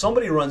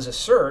 Somebody runs a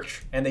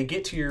search and they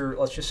get to your,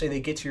 let's just say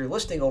they get to your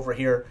listing over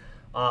here.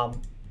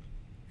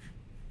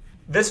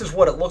 This is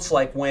what it looks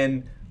like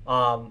when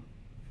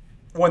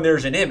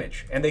there's an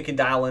image, and they can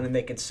dial in and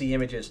they can see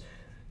images.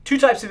 Two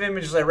types of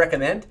images I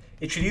recommend.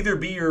 It should either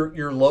be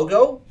your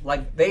logo,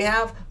 like they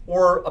have,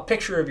 or a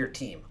picture of your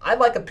team. I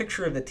like a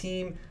picture of the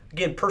team.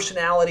 Again,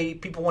 personality.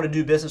 People want to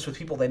do business with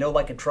people they know,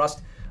 like, and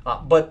trust.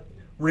 But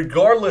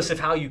regardless of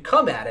how you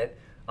come at it,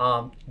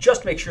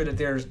 just make sure that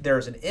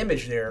there's an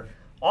image there.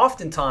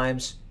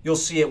 Oftentimes, you'll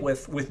see it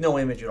with no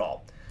image at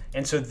all.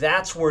 And so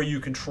that's where you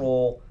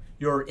control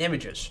your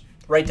images,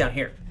 right down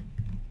here.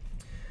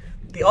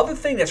 The other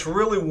thing that's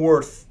really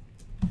worth,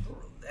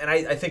 and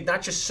I think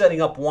not just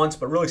setting up once,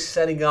 but really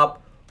setting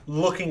up,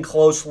 looking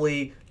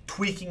closely,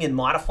 tweaking and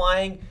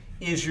modifying,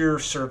 is your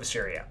service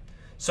area.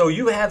 So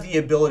you have the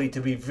ability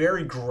to be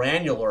very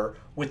granular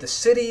with the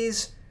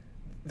cities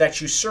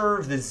that you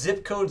serve, the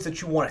zip codes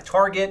that you want to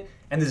target,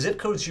 and the zip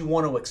codes you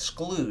want to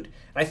exclude.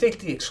 And I think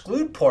the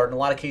exclude part in a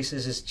lot of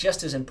cases is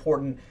just as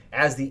important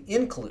as the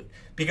include,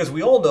 because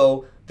we all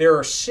know there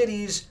are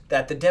cities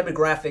that the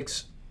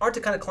demographics aren't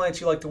the kind of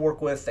clients you like to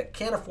work with, that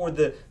can't afford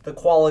the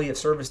quality of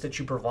service that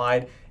you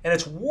provide. And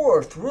it's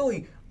worth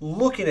really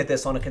looking at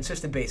this on a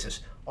consistent basis.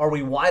 Are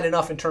we wide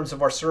enough in terms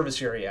of our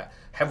service area?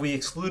 Have we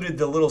excluded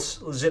the little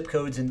zip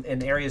codes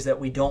in areas that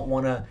we don't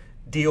want to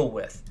deal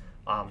with?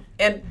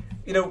 And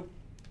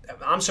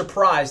I'm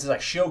surprised as I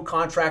show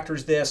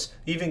contractors this,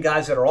 even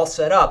guys that are all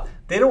set up,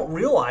 they don't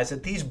realize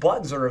that these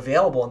buttons are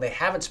available and they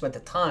haven't spent the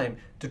time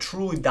to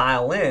truly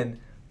dial in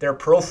their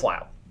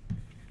profile.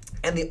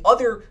 And the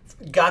other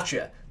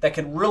gotcha that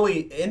can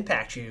really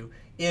impact you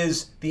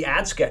is the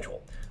ad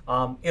schedule.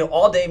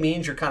 All day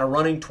means you're kind of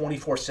running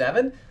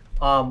 24/7.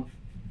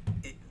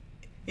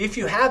 If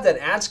you have that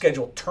ad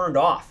schedule turned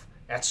off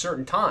at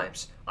certain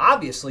times,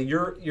 obviously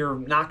you're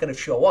not going to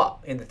show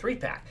up in the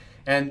 3-pack.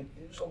 And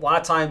a lot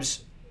of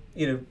times,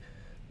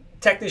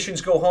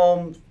 technicians go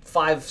home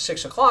 5,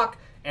 6 o'clock,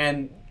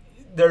 and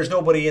there's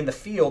nobody in the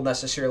field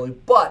necessarily,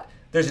 but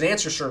there's an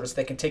answer service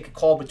that can take a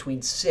call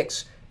between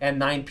 6 and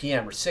 9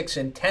 p.m. or 6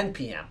 and 10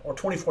 p.m. or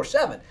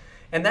 24/7.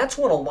 And that's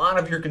when a lot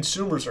of your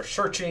consumers are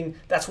searching.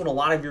 That's when a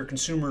lot of your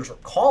consumers are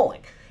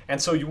calling.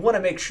 And so you want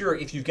to make sure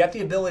if you've got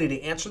the ability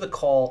to answer the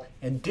call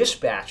and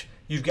dispatch,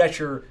 you've got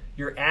your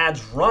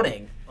ads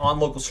running on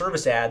local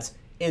service ads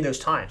in those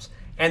times.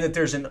 And that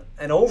there's an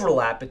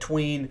overlap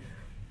between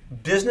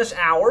business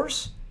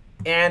hours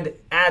and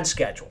ad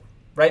schedule,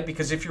 right?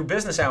 Because if your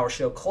business hours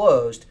show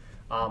closed,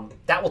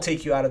 that will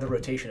take you out of the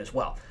rotation as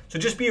well. So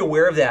just be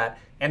aware of that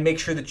and make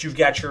sure that you've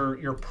got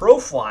your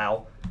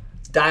profile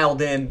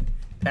dialed in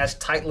as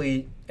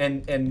tightly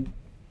and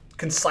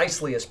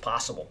concisely as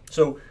possible.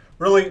 So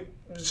really,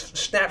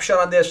 snapshot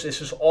on this.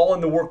 This is all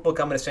in the workbook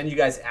I'm going to send you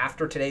guys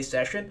after today's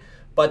session.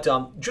 But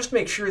just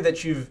make sure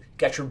that you've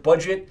got your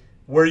budget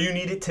where you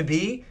need it to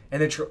be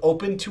and that you're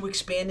open to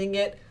expanding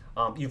it.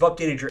 You've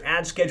updated your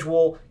ad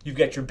schedule. You've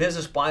got your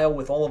business bio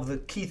with all of the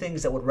key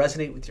things that would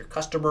resonate with your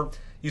customer.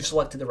 You've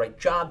selected the right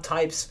job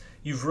types.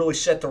 You've really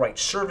set the right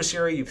service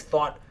area. You've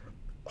thought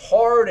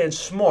hard and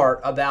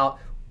smart about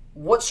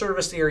what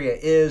service area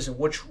is and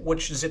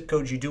which zip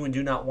codes you do and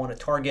do not want to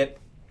target.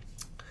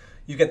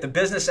 You get the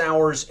business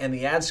hours and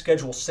the ad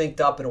schedule synced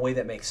up in a way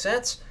that makes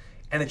sense,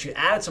 and that you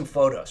added some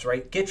photos,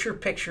 right? Get your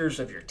pictures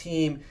of your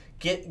team,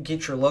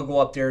 get your logo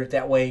up there.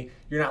 That way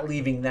you're not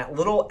leaving that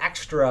little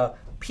extra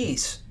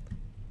piece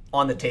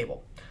on the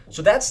table.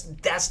 So that's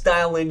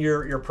dial in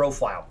your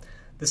profile.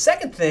 The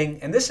second thing,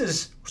 and this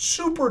is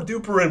super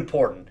duper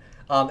important,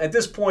 at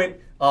this point,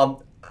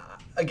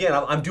 again,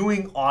 I'm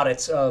doing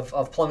audits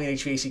of plumbing and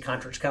HVAC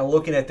contractors, kind of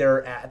looking at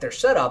their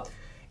setup.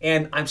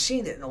 And I'm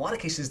seeing that in a lot of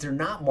cases, they're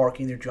not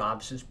marking their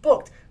jobs as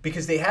booked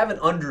because they haven't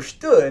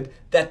understood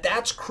that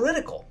that's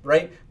critical,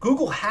 right?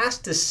 Google has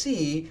to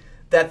see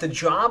that the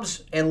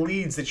jobs and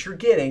leads that you're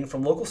getting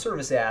from local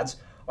service ads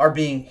are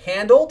being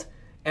handled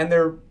and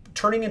they're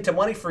turning into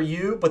money for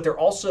you, but they're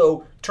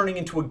also turning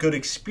into a good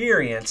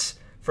experience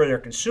for their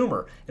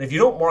consumer. And if you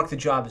don't mark the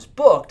job as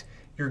booked,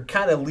 you're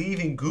kind of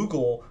leaving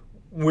Google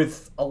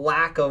with a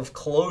lack of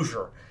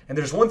closure. And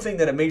there's one thing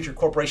that a major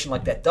corporation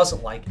like that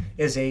doesn't like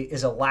is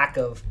a lack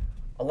of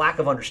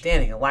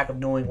understanding, a lack of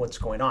knowing what's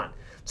going on.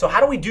 So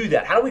how do we do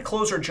that? How do we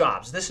close our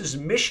jobs? This is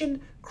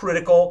mission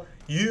critical.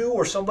 You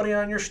or somebody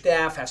on your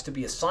staff has to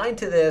be assigned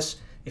to this.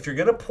 If you're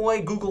going to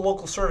play Google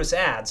local service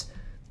ads,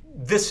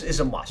 this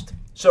is a must.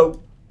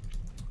 So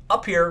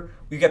up here,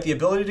 we've got the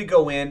ability to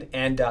go in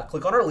and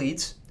click on our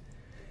leads.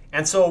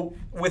 And so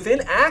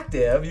within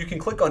Active, you can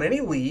click on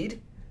any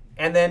lead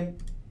and then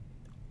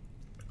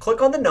click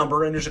on the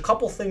number, and there's a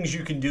couple things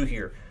you can do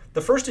here.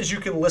 The first is you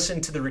can listen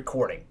to the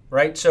recording,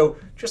 right? So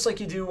just like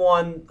you do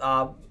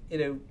on,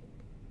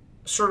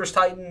 Service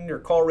Titan or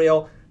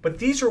CallRail, but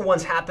these are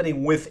ones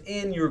happening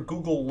within your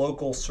Google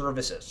local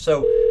services.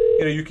 So,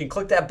 you can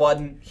click that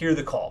button, hear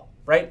the call,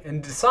 right?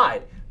 And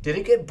decide, did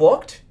it get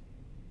booked?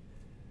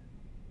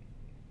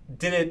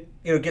 Did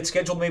it, get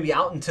scheduled maybe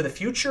out into the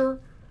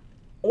future?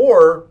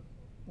 Or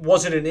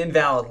was it an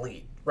invalid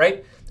lead,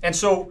 right? And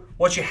so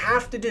what you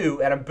have to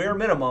do at a bare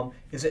minimum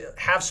is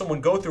have someone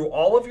go through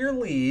all of your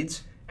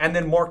leads and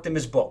then mark them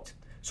as booked.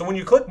 So when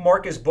you click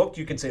mark as booked,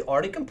 you can say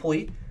already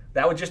complete.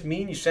 That would just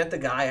mean you sent the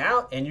guy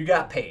out and you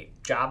got paid.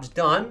 Job's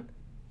done,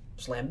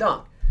 slam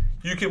dunk.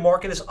 You can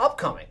mark it as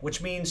upcoming, which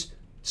means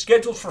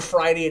scheduled for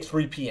Friday at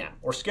 3 p.m.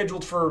 or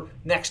scheduled for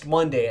next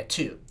Monday at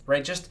 2,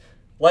 right? Just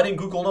letting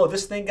Google know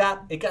this thing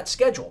got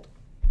scheduled.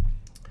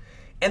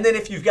 And then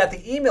if you've got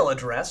the email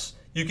address,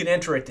 you can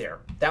enter it there.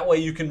 That way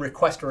you can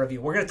request a review.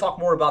 We're going to talk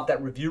more about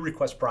that review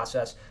request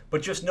process,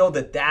 but just know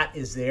that that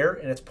is there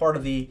and it's part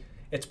of the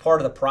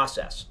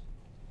process.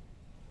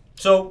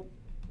 So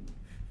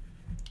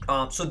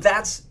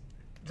that's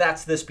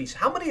this piece.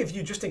 How many of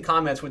you just in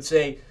comments would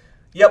say,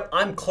 "Yep,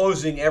 I'm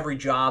closing every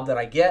job that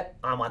I get.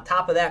 I'm on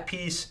top of that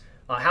piece."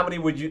 How many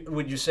would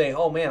you say,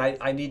 "Oh man,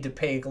 I need to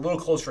pay a little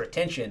closer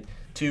attention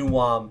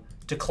to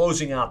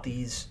closing out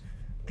these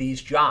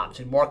jobs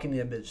and marking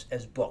them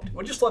as booked?"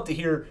 We'd just love to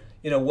hear,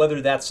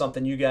 whether that's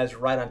something you guys are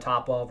right on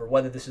top of or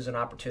whether this is an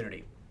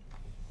opportunity.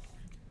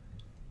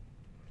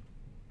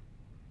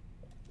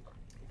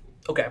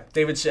 Okay,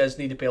 David says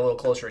need to pay a little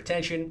closer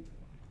attention.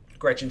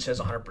 Gretchen says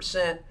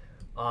 100%.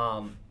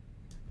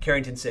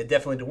 Carrington said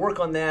definitely to work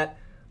on that.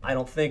 I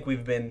don't think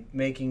we've been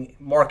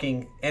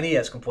marking any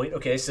as complete.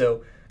 Okay,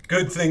 so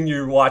good thing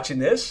you're watching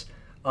this.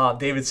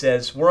 David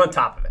says we're on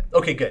top of it.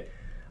 Okay, good.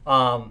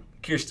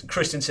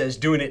 Kristen says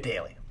doing it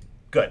daily.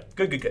 Good.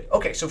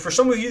 Okay, so for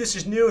some of you, this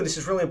is new and this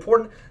is really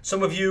important.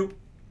 Some of you,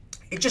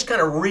 it just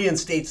kind of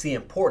reinstates the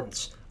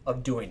importance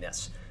of doing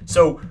this.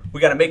 So we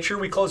got to make sure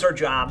we close our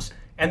jobs.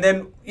 And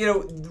then,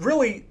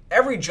 really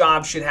every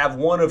job should have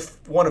one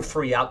of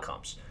three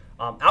outcomes.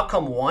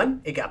 Outcome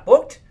 1, it got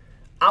booked.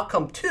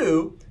 Outcome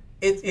 2,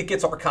 it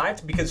gets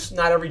archived because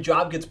not every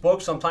job gets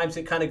booked. Sometimes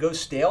it kind of goes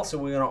stale, so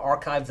we're going to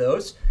archive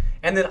those.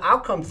 And then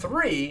outcome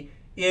 3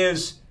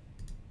 is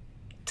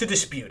to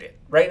dispute it,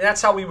 right? And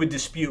that's how we would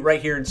dispute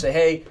right here and say,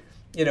 hey,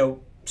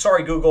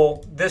 sorry,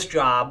 Google, this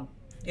job,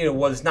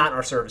 was not in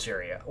our service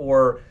area,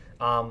 or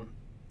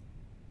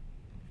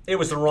it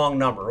was the wrong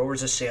number or it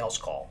was a sales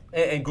call,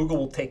 and Google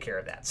will take care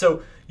of that.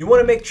 So you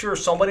want to make sure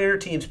somebody on your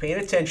team's paying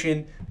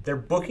attention. They're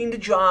booking the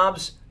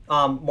jobs,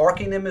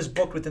 marking them as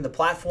booked within the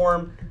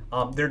platform.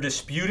 They're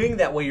disputing.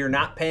 That way you're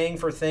not paying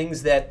for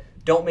things that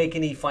don't make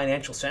any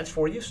financial sense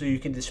for you, so you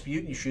can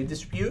dispute. You should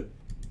dispute.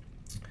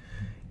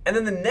 And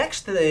then the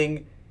next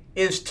thing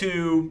is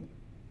to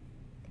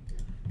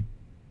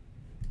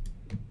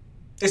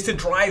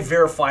drive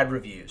verified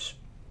reviews.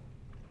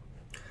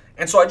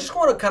 And so I just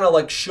want to kind of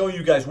like show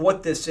you guys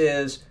what this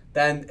is,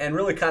 and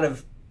really kind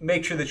of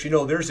make sure that you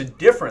know there's a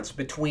difference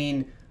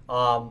between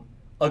a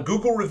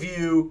Google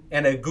review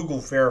and a Google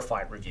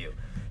verified review.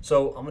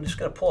 So I'm just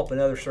going to pull up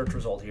another search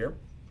result here,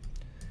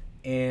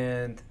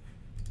 and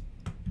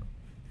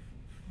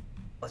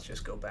let's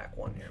just go back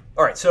one here.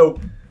 All right, so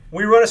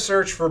we run a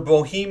search for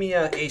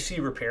Bohemia AC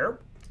Repair,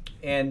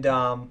 and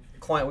the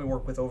client we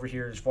work with over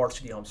here is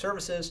Varsity Home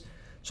Services.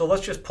 So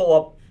let's just pull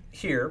up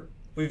here.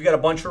 We've got a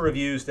bunch of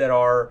reviews that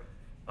are,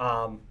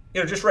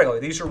 just regular.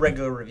 These are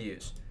regular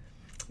reviews.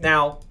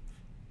 Now,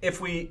 if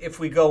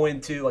we go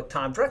into like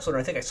Tom Drexler, and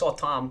I think I saw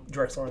Tom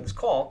Drexler on this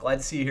call. Glad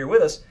to see you here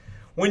with us.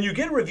 When you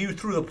get a review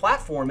through the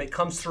platform, it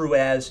comes through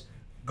as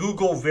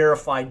Google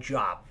verified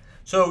job.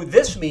 So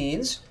this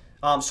means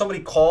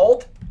somebody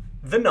called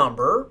the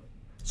number,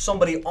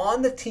 somebody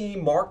on the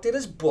team marked it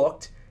as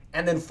booked,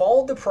 and then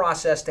followed the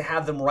process to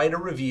have them write a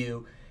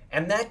review,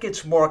 and that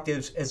gets marked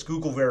as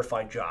Google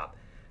verified job.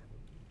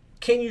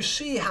 Can you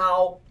see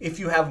how if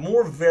you have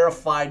more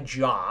verified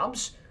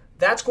jobs,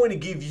 that's going to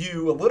give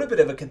you a little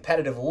bit of a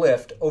competitive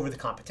lift over the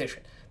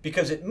competition,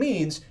 because it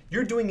means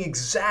you're doing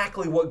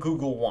exactly what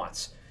Google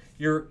wants.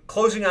 You're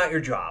closing out your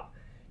job.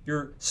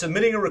 You're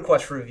submitting a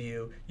request for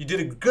review. You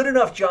did a good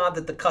enough job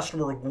that the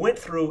customer went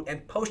through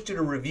and posted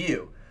a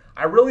review.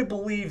 I really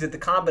believe that the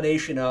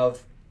combination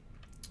of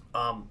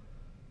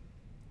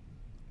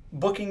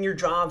booking your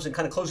jobs and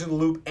kind of closing the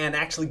loop and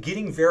actually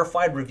getting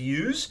verified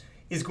reviews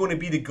is going to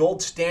be the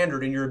gold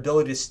standard in your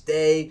ability to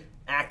stay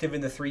active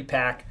in the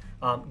 3-pack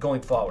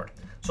going forward.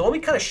 So let me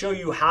kind of show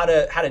you how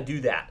to do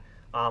that.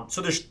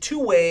 So there's two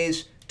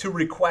ways to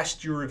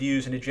request your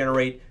reviews and to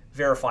generate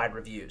verified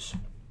reviews.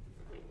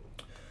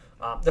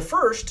 The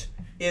first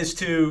is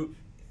to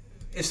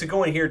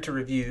go in here to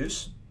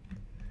reviews,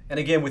 and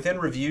again within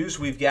reviews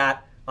we've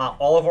got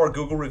all of our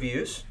Google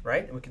reviews,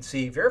 right? And we can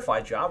see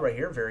verified job right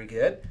here, very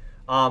good.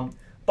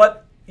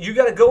 But you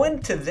got to go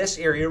into this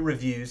area,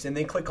 reviews, and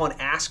then click on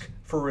ask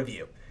for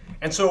review.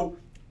 And so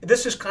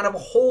this is kind of a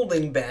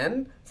holding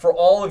bin for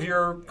all of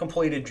your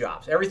completed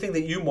jobs. Everything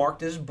that you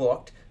marked as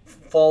booked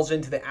falls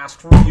into the ask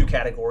for review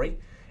category.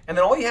 And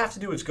then all you have to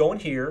do is go in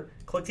here,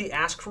 click the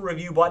ask for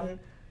review button.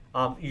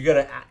 You got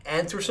to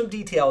enter some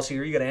details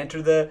here. You got to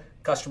enter the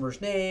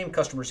customer's name,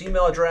 customer's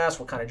email address,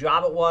 what kind of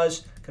job it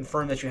was,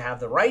 confirm that you have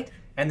the right,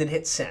 and then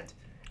hit send.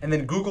 And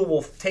then Google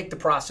will take the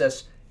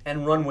process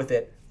and run with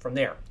it from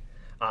there.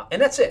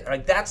 And that's it.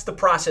 Right? That's the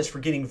process for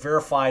getting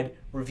verified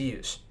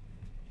reviews.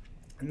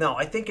 Now,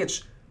 I think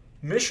it's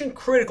mission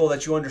critical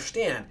that you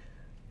understand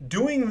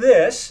doing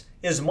this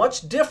is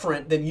much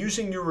different than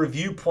using your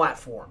review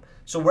platform.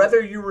 So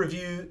whether you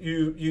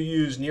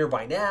use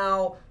Nearby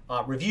Now,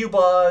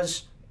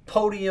 ReviewBuzz,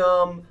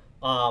 Podium,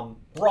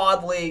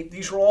 Broadly,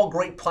 these are all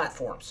great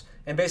platforms.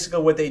 And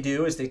basically what they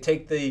do is they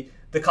take the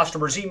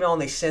customer's email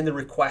and they send the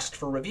request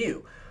for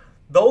review.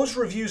 Those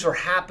reviews are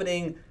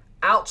happening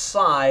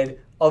outside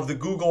of the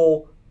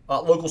Google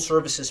Local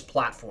Services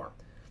platform.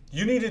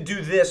 You need to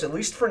do this, at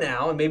least for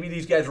now, and maybe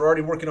these guys are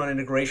already working on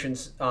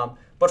integrations,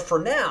 but for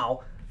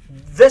now,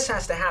 this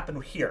has to happen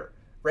here,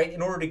 right,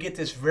 in order to get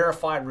this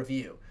verified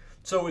review.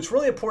 So it's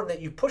really important that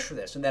you push for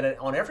this, and that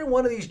on every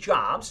one of these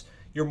jobs,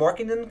 you're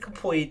marking them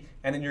complete,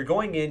 and then you're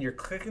going in, you're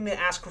clicking the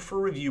ask for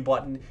review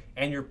button,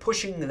 and you're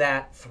pushing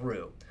that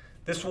through.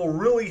 This will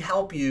really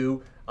help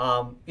you,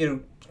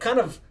 kind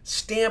of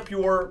stamp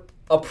your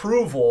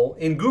approval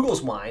in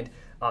Google's mind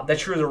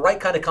that you're the right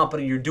kind of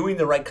company, you're doing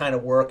the right kind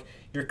of work,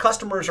 your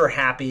customers are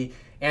happy,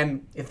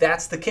 and if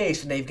that's the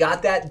case and they've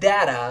got that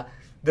data,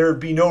 there'd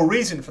be no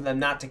reason for them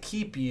not to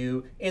keep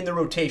you in the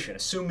rotation,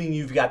 assuming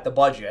you've got the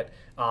budget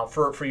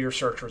for your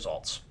search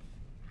results.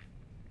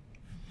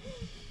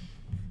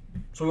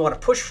 So we want to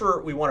push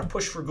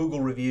for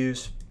Google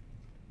reviews.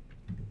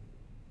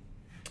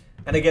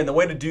 And again, the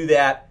way to do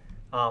that,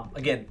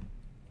 again,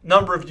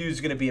 number of views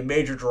is going to be a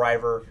major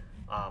driver.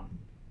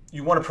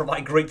 You want to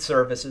provide great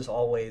services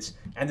always,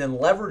 and then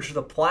leverage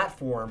the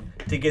platform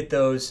to get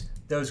those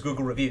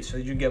Google reviews, so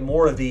you can get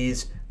more of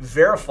these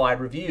verified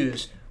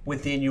reviews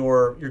within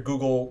your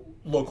Google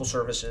Local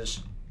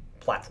Services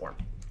platform.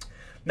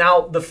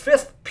 Now, the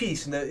fifth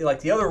piece, and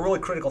the other really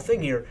critical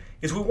thing here,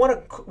 is we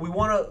want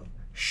to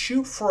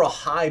shoot for a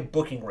high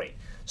booking rate.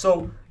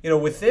 So,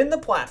 within the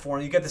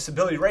platform, you get this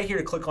ability right here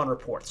to click on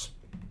reports.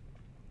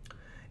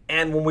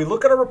 And when we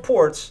look at our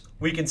reports,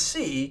 we can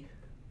see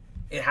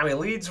how many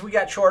leads we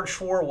got charged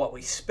for, what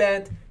we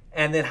spent,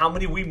 and then how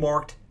many we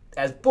marked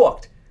as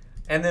booked.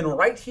 And then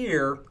right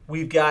here,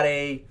 we've got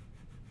a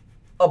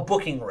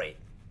booking rate.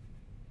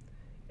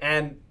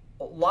 And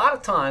a lot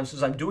of times,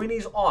 as I'm doing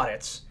these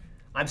audits,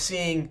 I'm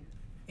seeing,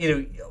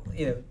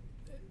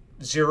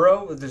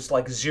 zero. There's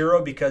like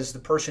zero because the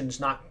person's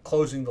not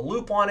closing the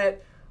loop on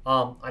it.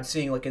 I'm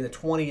seeing like in the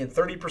 20 and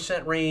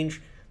 30%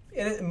 range.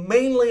 And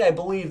mainly, I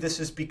believe this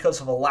is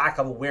because of a lack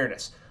of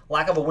awareness.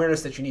 Lack of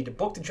awareness that you need to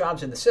book the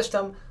jobs in the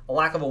system. A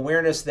lack of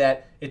awareness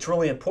that it's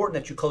really important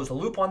that you close the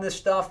loop on this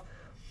stuff.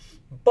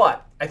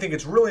 But I think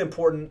it's really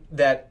important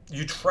that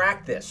you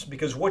track this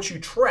because what you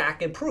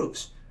track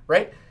improves,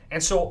 right?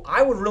 And so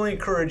I would really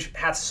encourage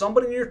have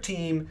somebody in your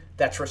team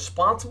that's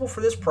responsible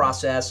for this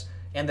process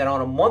and that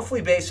on a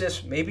monthly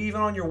basis, maybe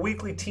even on your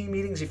weekly team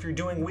meetings, if you're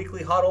doing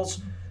weekly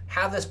huddles,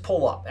 have this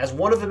pull up as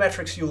one of the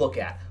metrics you look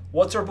at.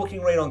 What's our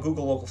booking rate on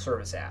Google Local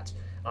Service Ads?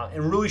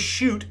 And really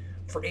shoot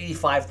for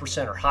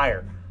 85% or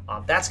higher.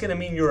 That's going to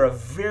mean you're a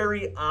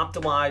very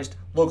optimized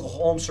local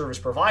home service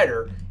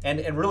provider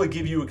and really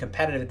give you a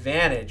competitive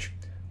advantage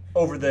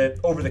over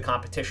the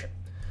competition.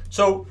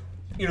 So,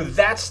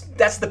 that's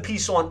the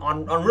piece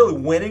on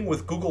really winning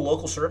with Google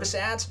Local Service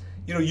Ads.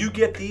 You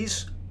get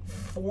these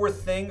 4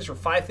 things or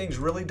 5 things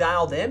really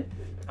dialed in,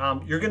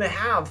 you're going to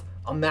have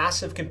a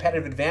massive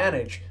competitive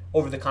advantage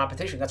over the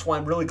competition. That's why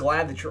I'm really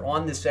glad that you're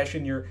on this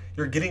session.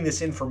 You're getting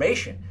this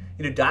information.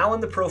 Dial in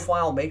the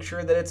profile, make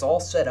sure that it's all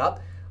set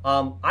up.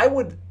 I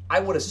would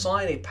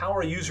assign a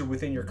power user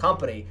within your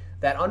company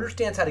that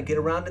understands how to get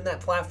around in that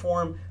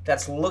platform,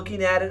 that's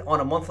looking at it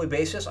on a monthly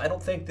basis. I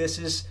don't think this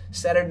is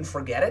set it and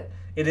forget it.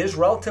 It is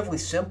relatively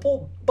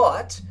simple,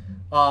 but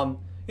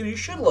you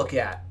should look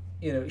at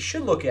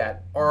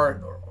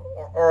are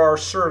our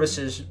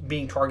services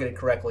being targeted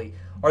correctly?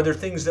 Are there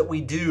things that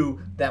we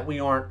do that we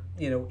aren't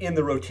in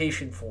the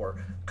rotation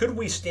for? Could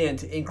we stand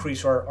to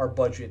increase our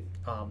budget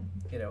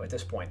at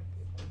this point?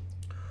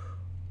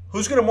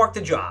 Who's going to mark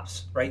the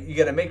jobs, right? You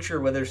got to make sure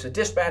whether it's a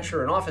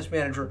dispatcher or an office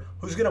manager,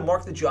 who's going to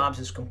mark the jobs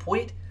as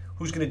complete,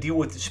 who's going to deal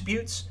with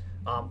disputes,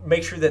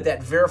 make sure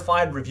that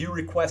verified review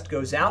request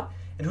goes out,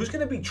 and who's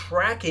going to be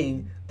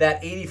tracking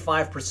that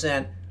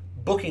 85%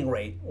 booking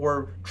rate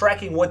or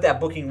tracking what that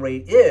booking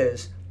rate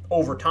is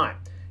over time.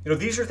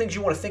 These are things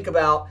you want to think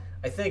about.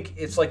 I think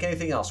it's like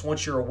anything else.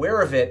 Once you're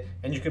aware of it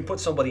and you can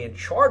put somebody in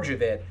charge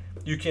of it,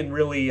 you can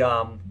really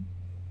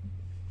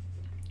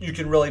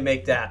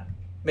make that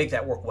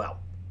work well.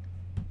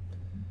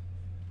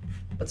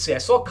 Let's see. I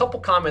saw a couple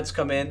comments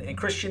come in, and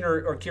Christian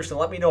or Kirsten,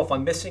 let me know if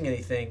I'm missing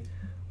anything.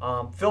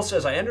 Phil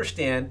says, I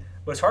understand,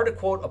 but it's hard to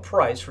quote a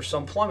price for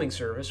some plumbing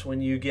service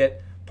when you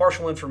get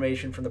partial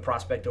information from the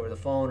prospect over the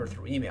phone or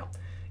through email.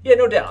 Yeah,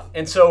 no doubt.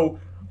 And so,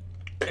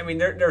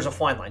 there's a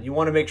fine line. You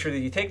want to make sure that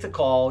you take the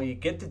call, you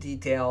get the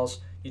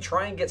details, you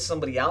try and get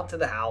somebody out to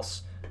the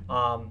house.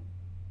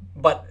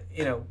 But,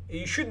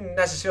 you shouldn't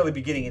necessarily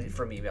be getting it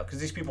from email because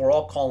these people are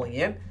all calling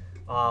in.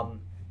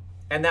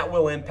 And that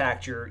will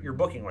impact your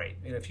booking rate.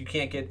 If you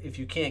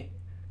can't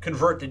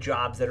convert the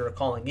jobs that are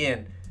calling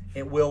in,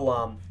 it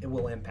will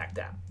impact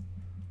that.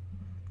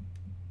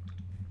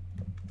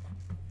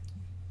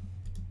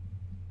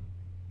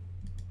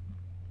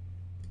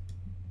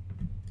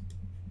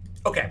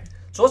 Okay,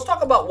 so let's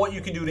talk about what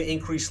you can do to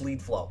increase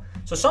lead flow.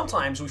 So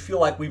sometimes we feel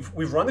like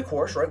we've run the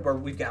course, right, where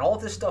we've got all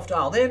of this stuff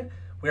dialed in,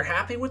 we're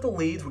happy with the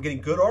leads, we're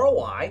getting good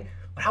ROI,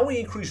 but how do we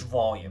increase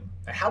volume?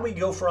 How do we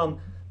go from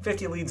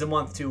 50 leads a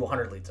month to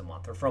 100 leads a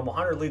month, or from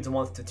 100 leads a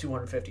month to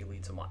 250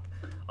 leads a month?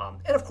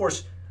 And of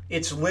course,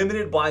 it's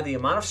limited by the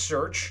amount of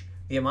search,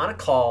 the amount of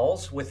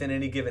calls within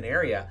any given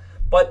area,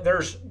 but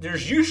there's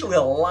usually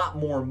a lot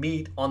more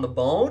meat on the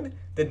bone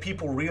than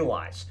people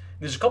realize.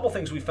 There's a couple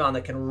things we found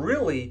that can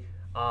really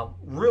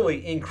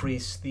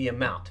increase the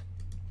amount.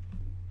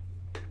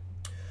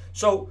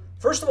 So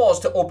first of all is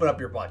to open up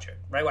your budget,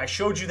 right? I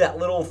showed you that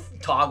little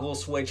toggle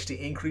switch to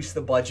increase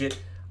the budget.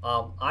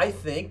 I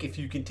think if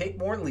you can take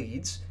more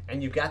leads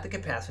and you've got the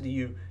capacity,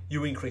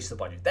 you increase the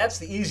budget. That's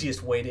the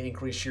easiest way to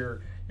increase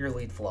your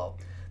lead flow.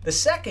 The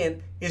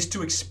second is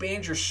to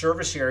expand your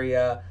service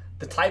area,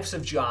 the types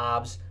of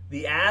jobs,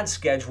 the ad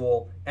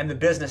schedule, and the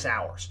business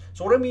hours.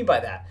 So what do I mean by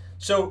that?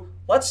 So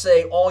let's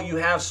say all you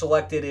have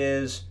selected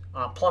is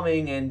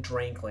plumbing and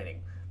drain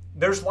cleaning.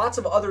 There's lots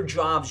of other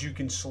jobs you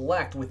can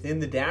select within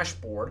the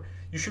dashboard.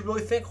 You should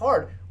really think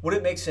hard. Would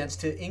it make sense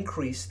to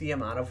increase the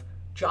amount of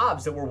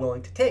jobs that we're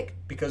willing to take?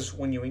 Because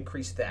when you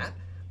increase that,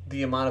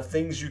 the amount of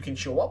things you can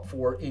show up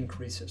for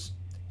increases,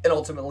 and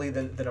ultimately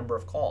the number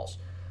of calls.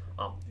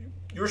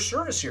 Your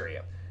service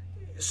area.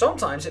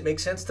 Sometimes it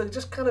makes sense to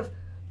just kind of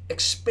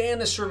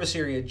expand the service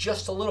area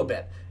just a little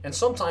bit, and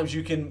sometimes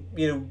you can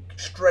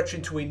stretch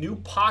into a new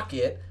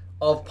pocket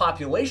of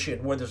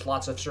population where there's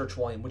lots of search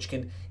volume, which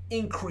can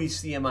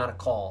increase the amount of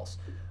calls.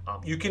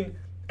 You can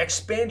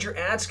expand your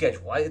ad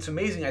schedule. It's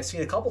amazing. I've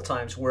seen a couple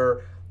times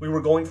where we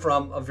were going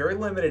from a very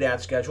limited ad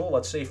schedule,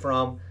 let's say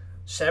from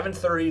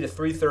 7:30 to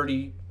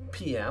 3:30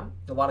 p.m.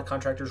 A lot of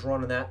contractors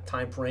run in that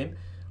time frame.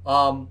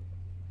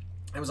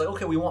 I was like,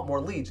 okay, we want more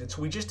leads, and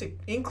so we just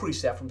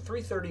increased that from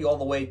 3:30 all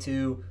the way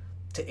to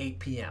 8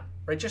 p.m.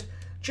 Right?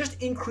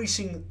 Just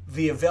increasing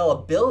the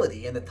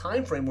availability and the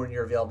time frame when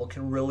you're available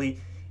can really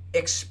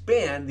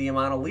expand the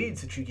amount of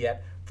leads that you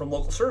get from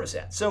local service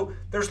ads. So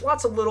there's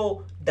lots of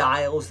little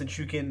dials that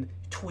you can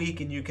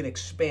tweak and you can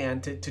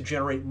expand to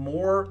generate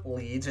more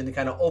leads and to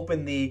kind of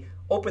open the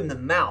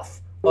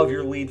mouth of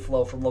your lead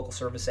flow from local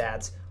service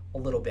ads a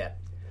little bit.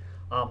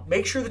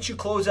 Make sure that you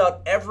close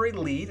out every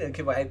lead,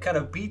 and I kind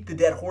of beat the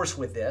dead horse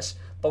with this,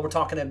 but we're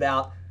talking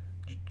about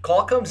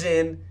call comes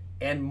in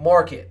and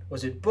mark it.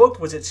 Was it booked?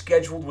 Was it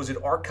scheduled? Was it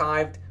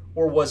archived?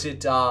 Or was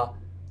it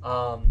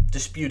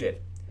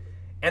disputed?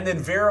 And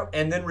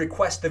then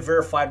request the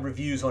verified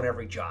reviews on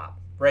every job,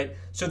 right?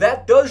 So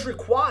that does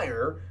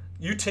require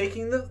you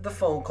taking the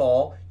phone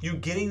call, you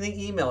getting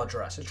the email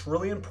address. It's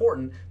really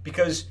important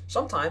because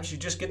sometimes you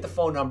just get the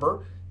phone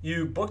number,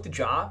 you book the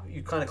job,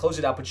 you kind of close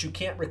it out, but you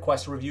can't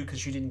request a review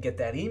because you didn't get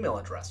that email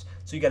address.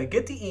 So you got to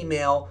get the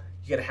email,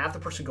 you got to have the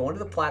person go into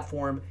the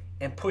platform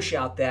and push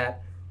out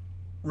that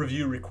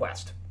review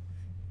request.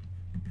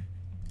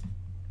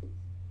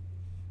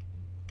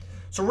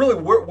 So really,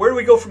 where do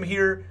we go from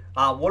here?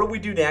 What do we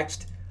do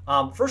next?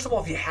 First of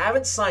all, if you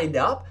haven't signed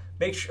up,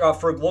 make sure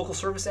for local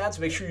service ads,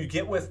 make sure you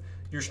get with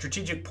your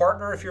strategic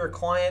partner if you're a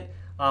client,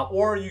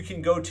 or you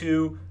can go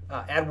to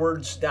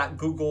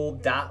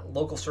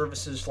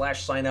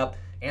adwords.google.localservices/signup,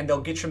 and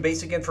they'll get some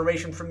basic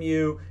information from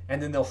you,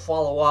 and then they'll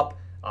follow up,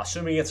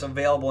 assuming it's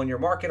available in your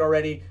market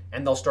already,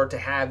 and they'll start to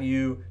have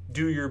you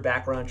do your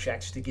background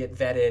checks to get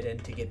vetted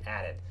and to get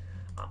added.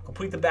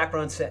 Complete the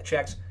background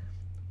checks.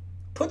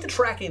 Put the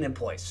tracking in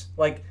place.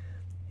 Like,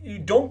 you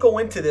don't go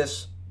into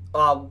this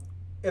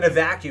in a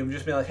vacuum,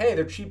 just be like, hey,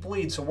 they're cheap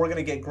leads, so we're going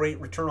to get great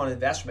return on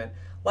investment.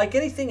 Like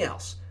anything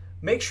else,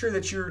 make sure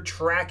that you're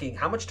tracking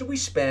how much did we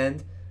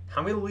spend,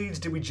 how many leads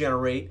did we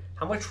generate,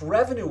 how much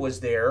revenue was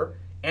there,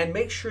 and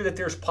make sure that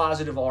there's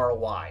positive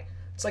ROI.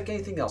 It's like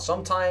anything else.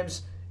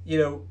 Sometimes,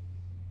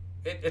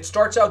 it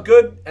starts out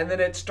good and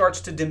then it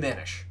starts to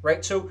diminish,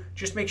 right? So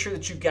just make sure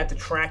that you've got the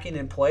tracking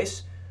in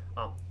place.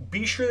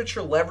 Be sure that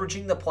you're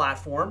leveraging the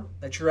platform,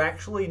 that you're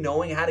actually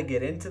knowing how to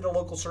get into the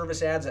local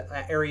service ads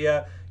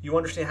area. You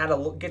understand how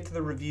to get to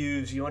the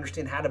reviews. You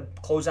understand how to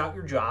close out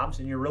your jobs,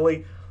 and you're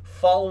really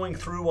following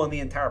through on the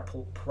entire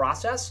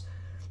process.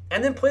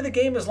 And then play the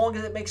game as long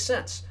as it makes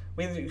sense.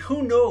 I mean,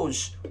 who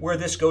knows where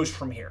this goes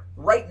from here?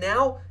 Right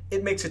now,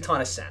 it makes a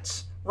ton of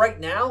sense. Right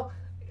now,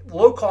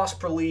 low cost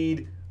per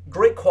lead,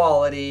 great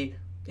quality,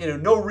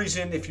 no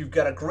reason if you've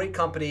got a great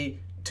company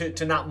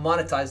to not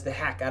monetize the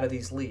heck out of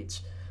these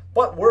leads.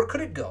 But where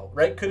could it go,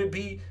 right? Could it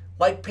be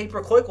like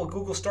pay-per-click? Well,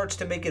 Google starts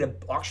to make it an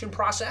auction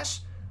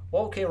process.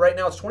 Well, okay, right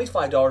now it's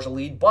 $25 a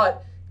lead,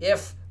 but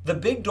if the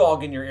big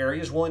dog in your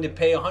area is willing to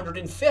pay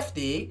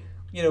 $150,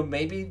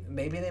 maybe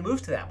they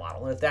move to that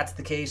model. And if that's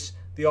the case,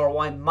 the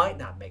ROI might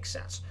not make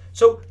sense.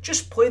 So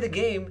just play the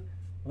game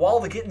while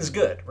the getting's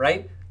good,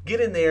 right? Get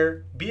in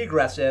there, be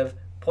aggressive,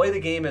 play the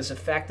game as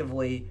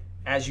effectively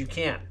as you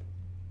can.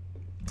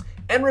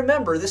 And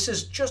remember, this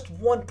is just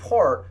one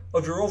part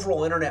of your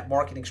overall internet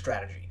marketing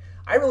strategy.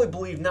 I really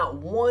believe not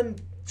one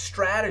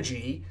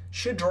strategy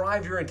should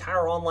drive your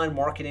entire online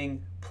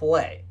marketing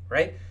play,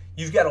 right?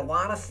 You've got a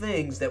lot of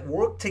things that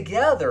work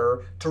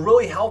together to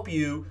really help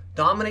you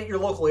dominate your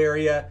local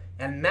area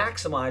and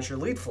maximize your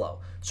lead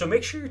flow. So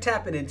make sure you're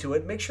tapping into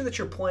it, make sure that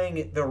you're playing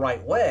it the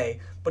right way,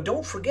 but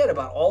don't forget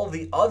about all of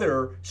the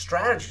other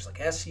strategies like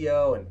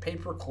SEO and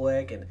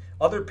pay-per-click and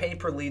other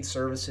pay-per-lead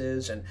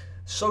services and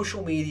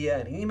social media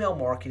and email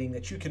marketing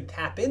that you can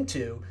tap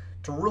into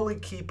to really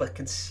keep a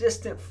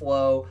consistent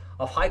flow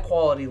of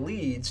high-quality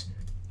leads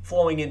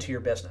flowing into your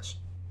business.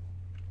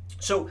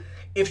 So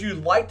if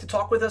you'd like to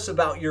talk with us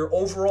about your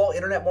overall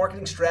internet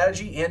marketing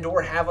strategy and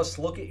or have us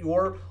look at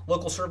your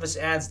local service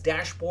ads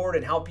dashboard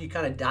and help you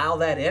kind of dial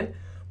that in,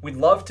 we'd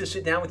love to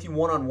sit down with you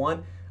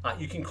one-on-one.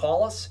 You can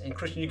call us, and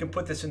Christian, you can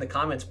put this in the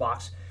comments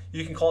box.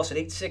 You can call us at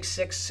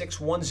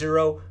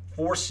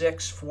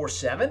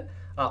 866-610-4647,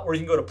 or you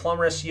can go to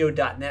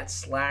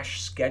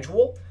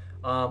plumberseo.net/schedule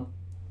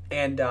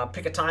and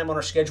pick a time on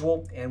our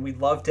schedule, and we'd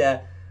love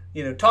to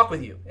talk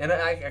with you. And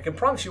I can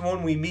promise you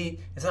when we meet,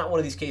 it's not one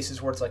of these cases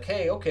where it's like,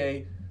 hey,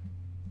 okay,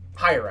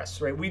 hire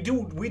us, right? We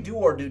do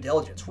our due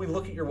diligence. We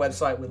look at your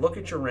website, we look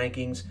at your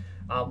rankings,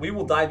 we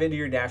will dive into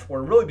your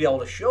dashboard and really be able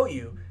to show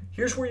you,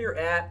 here's where you're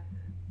at.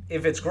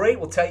 If it's great,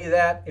 we'll tell you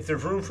that. If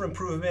there's room for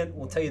improvement,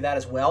 we'll tell you that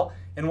as well.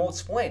 And we'll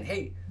explain,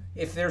 hey,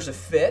 if there's a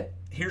fit,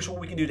 here's what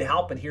we can do to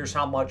help, and here's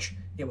how much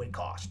it would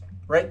cost,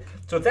 right?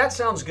 So if that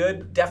sounds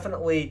good,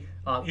 definitely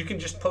you can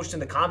just post in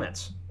the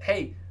comments,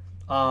 hey,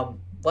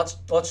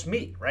 let's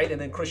meet, right? And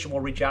then Christian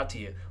will reach out to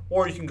you.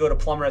 Or you can go to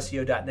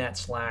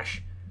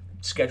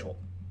plumberseo.net/schedule.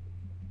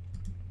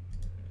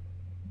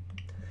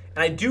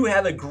 And I do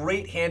have a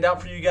great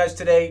handout for you guys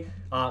today.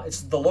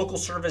 It's the local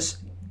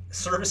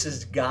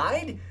services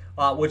guide,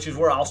 which is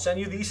where I'll send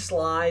you these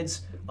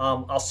slides.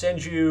 I'll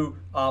send you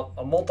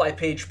a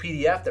multi-page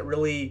PDF that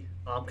really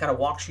kind of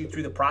walks you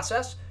through the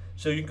process.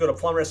 So you can go to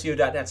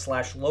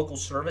plumberseo.net/local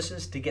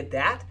services to get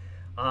that.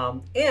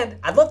 And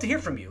I'd love to hear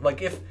from you.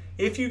 Like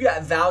if you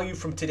got value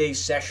from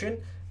today's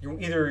session,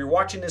 you're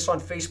watching this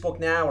on Facebook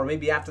now, or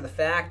maybe after the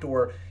fact,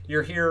 or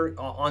you're here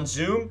on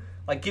Zoom,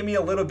 like give me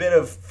a little bit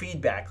of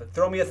feedback. Like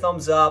throw me a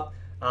thumbs up.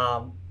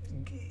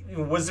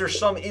 Was there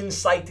some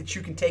insight that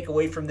you can take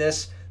away from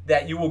this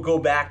that you will go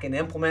back and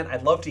implement?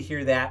 I'd love to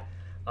hear that.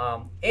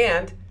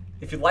 And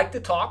if you'd like to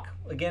talk,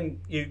 again,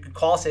 you can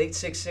call us at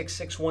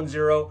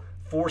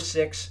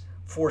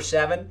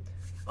 866-610-4647.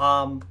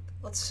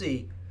 Let's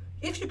see.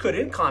 If you could,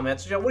 in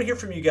comments, I want to hear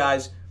from you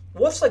guys.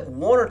 What's like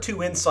 1 or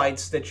 2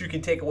 insights that you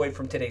can take away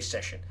from today's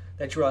session?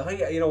 That you're like,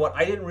 hey, you know what,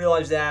 I didn't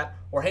realize that,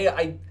 or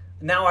hey,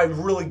 now I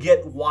really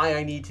get why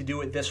I need to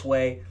do it this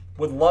way.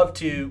 Would love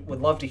to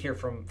hear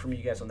from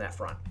you guys on that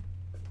front.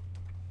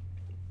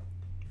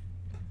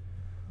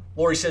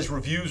 Lori says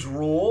reviews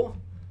rule.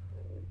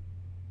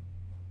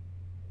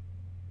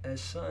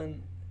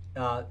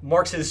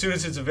 Mark says as soon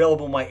as it's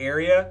available in my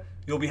area,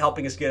 you'll be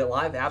helping us get it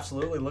live.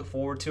 Absolutely, look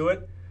forward to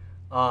it.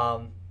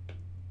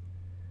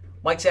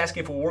 Mike's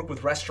asking if we'll work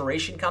with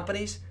restoration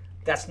companies.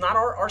 That's not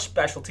our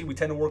specialty. We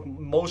tend to work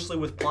mostly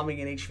with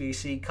plumbing and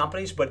HVAC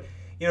companies. But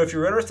if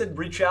you're interested,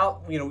 reach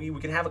out. We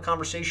can have a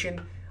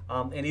conversation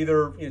and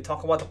either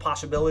talk about the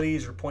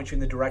possibilities or point you in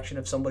the direction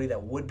of somebody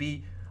that would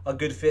be a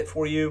good fit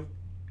for you.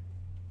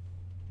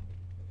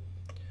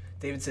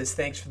 David says,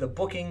 thanks for the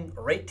booking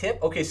rate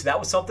tip. Okay, so that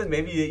was something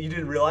maybe you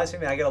didn't realize.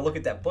 I got to look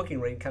at that booking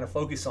rate and kind of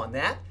focus on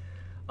that.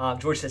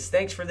 George says,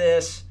 thanks for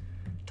this.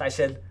 Ty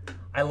said,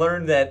 I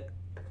learned that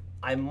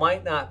I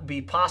might not be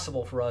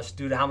possible for us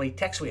due to how many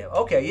techs we have.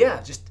 Okay,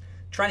 yeah, just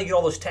trying to get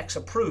all those techs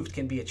approved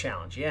can be a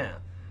challenge, yeah.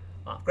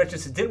 Gretchen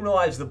said, didn't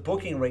realize the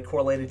booking rate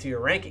correlated to your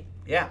ranking.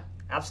 Yeah,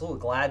 absolutely.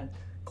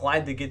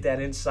 Glad to get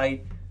that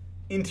insight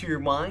into your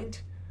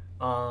mind.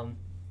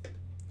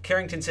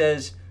 Carrington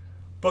says,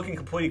 booking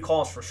completed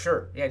calls for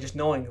sure. Yeah, just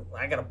knowing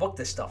I got to book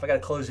this stuff. I got to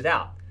close it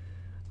out.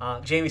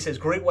 Jamie says,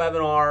 great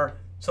webinar.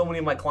 So many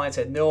of my clients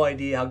had no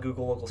idea how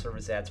Google Local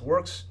Service Ads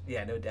works.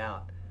 Yeah, no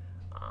doubt.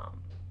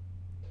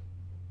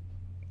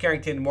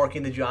 Carrington,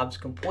 marking the jobs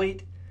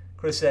complete.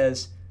 Chris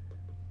says,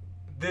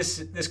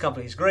 this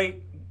company is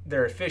great.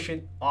 They're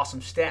efficient.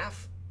 Awesome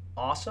staff.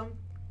 Awesome.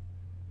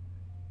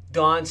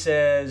 Don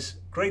says,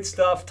 great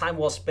stuff. Time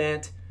well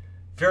spent.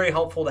 Very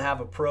helpful to have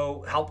a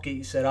pro help get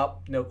you set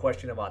up. No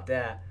question about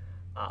that.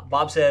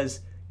 Bob says,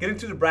 getting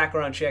through the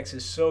background checks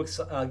is so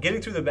excited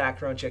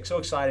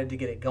to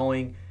get it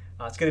going.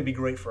 It's going to be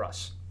great for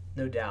us,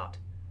 no doubt.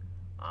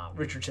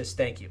 Richard says,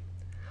 thank you.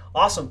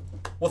 Awesome.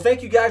 Well,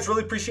 thank you guys.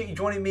 Really appreciate you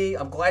joining me.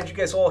 I'm glad you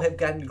guys all have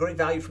gotten great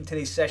value from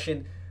today's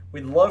session.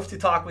 We'd love to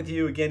talk with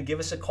you. Again, give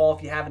us a call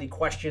if you have any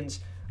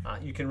questions.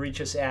 You can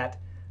reach us at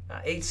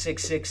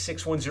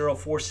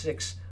 866-610-4647.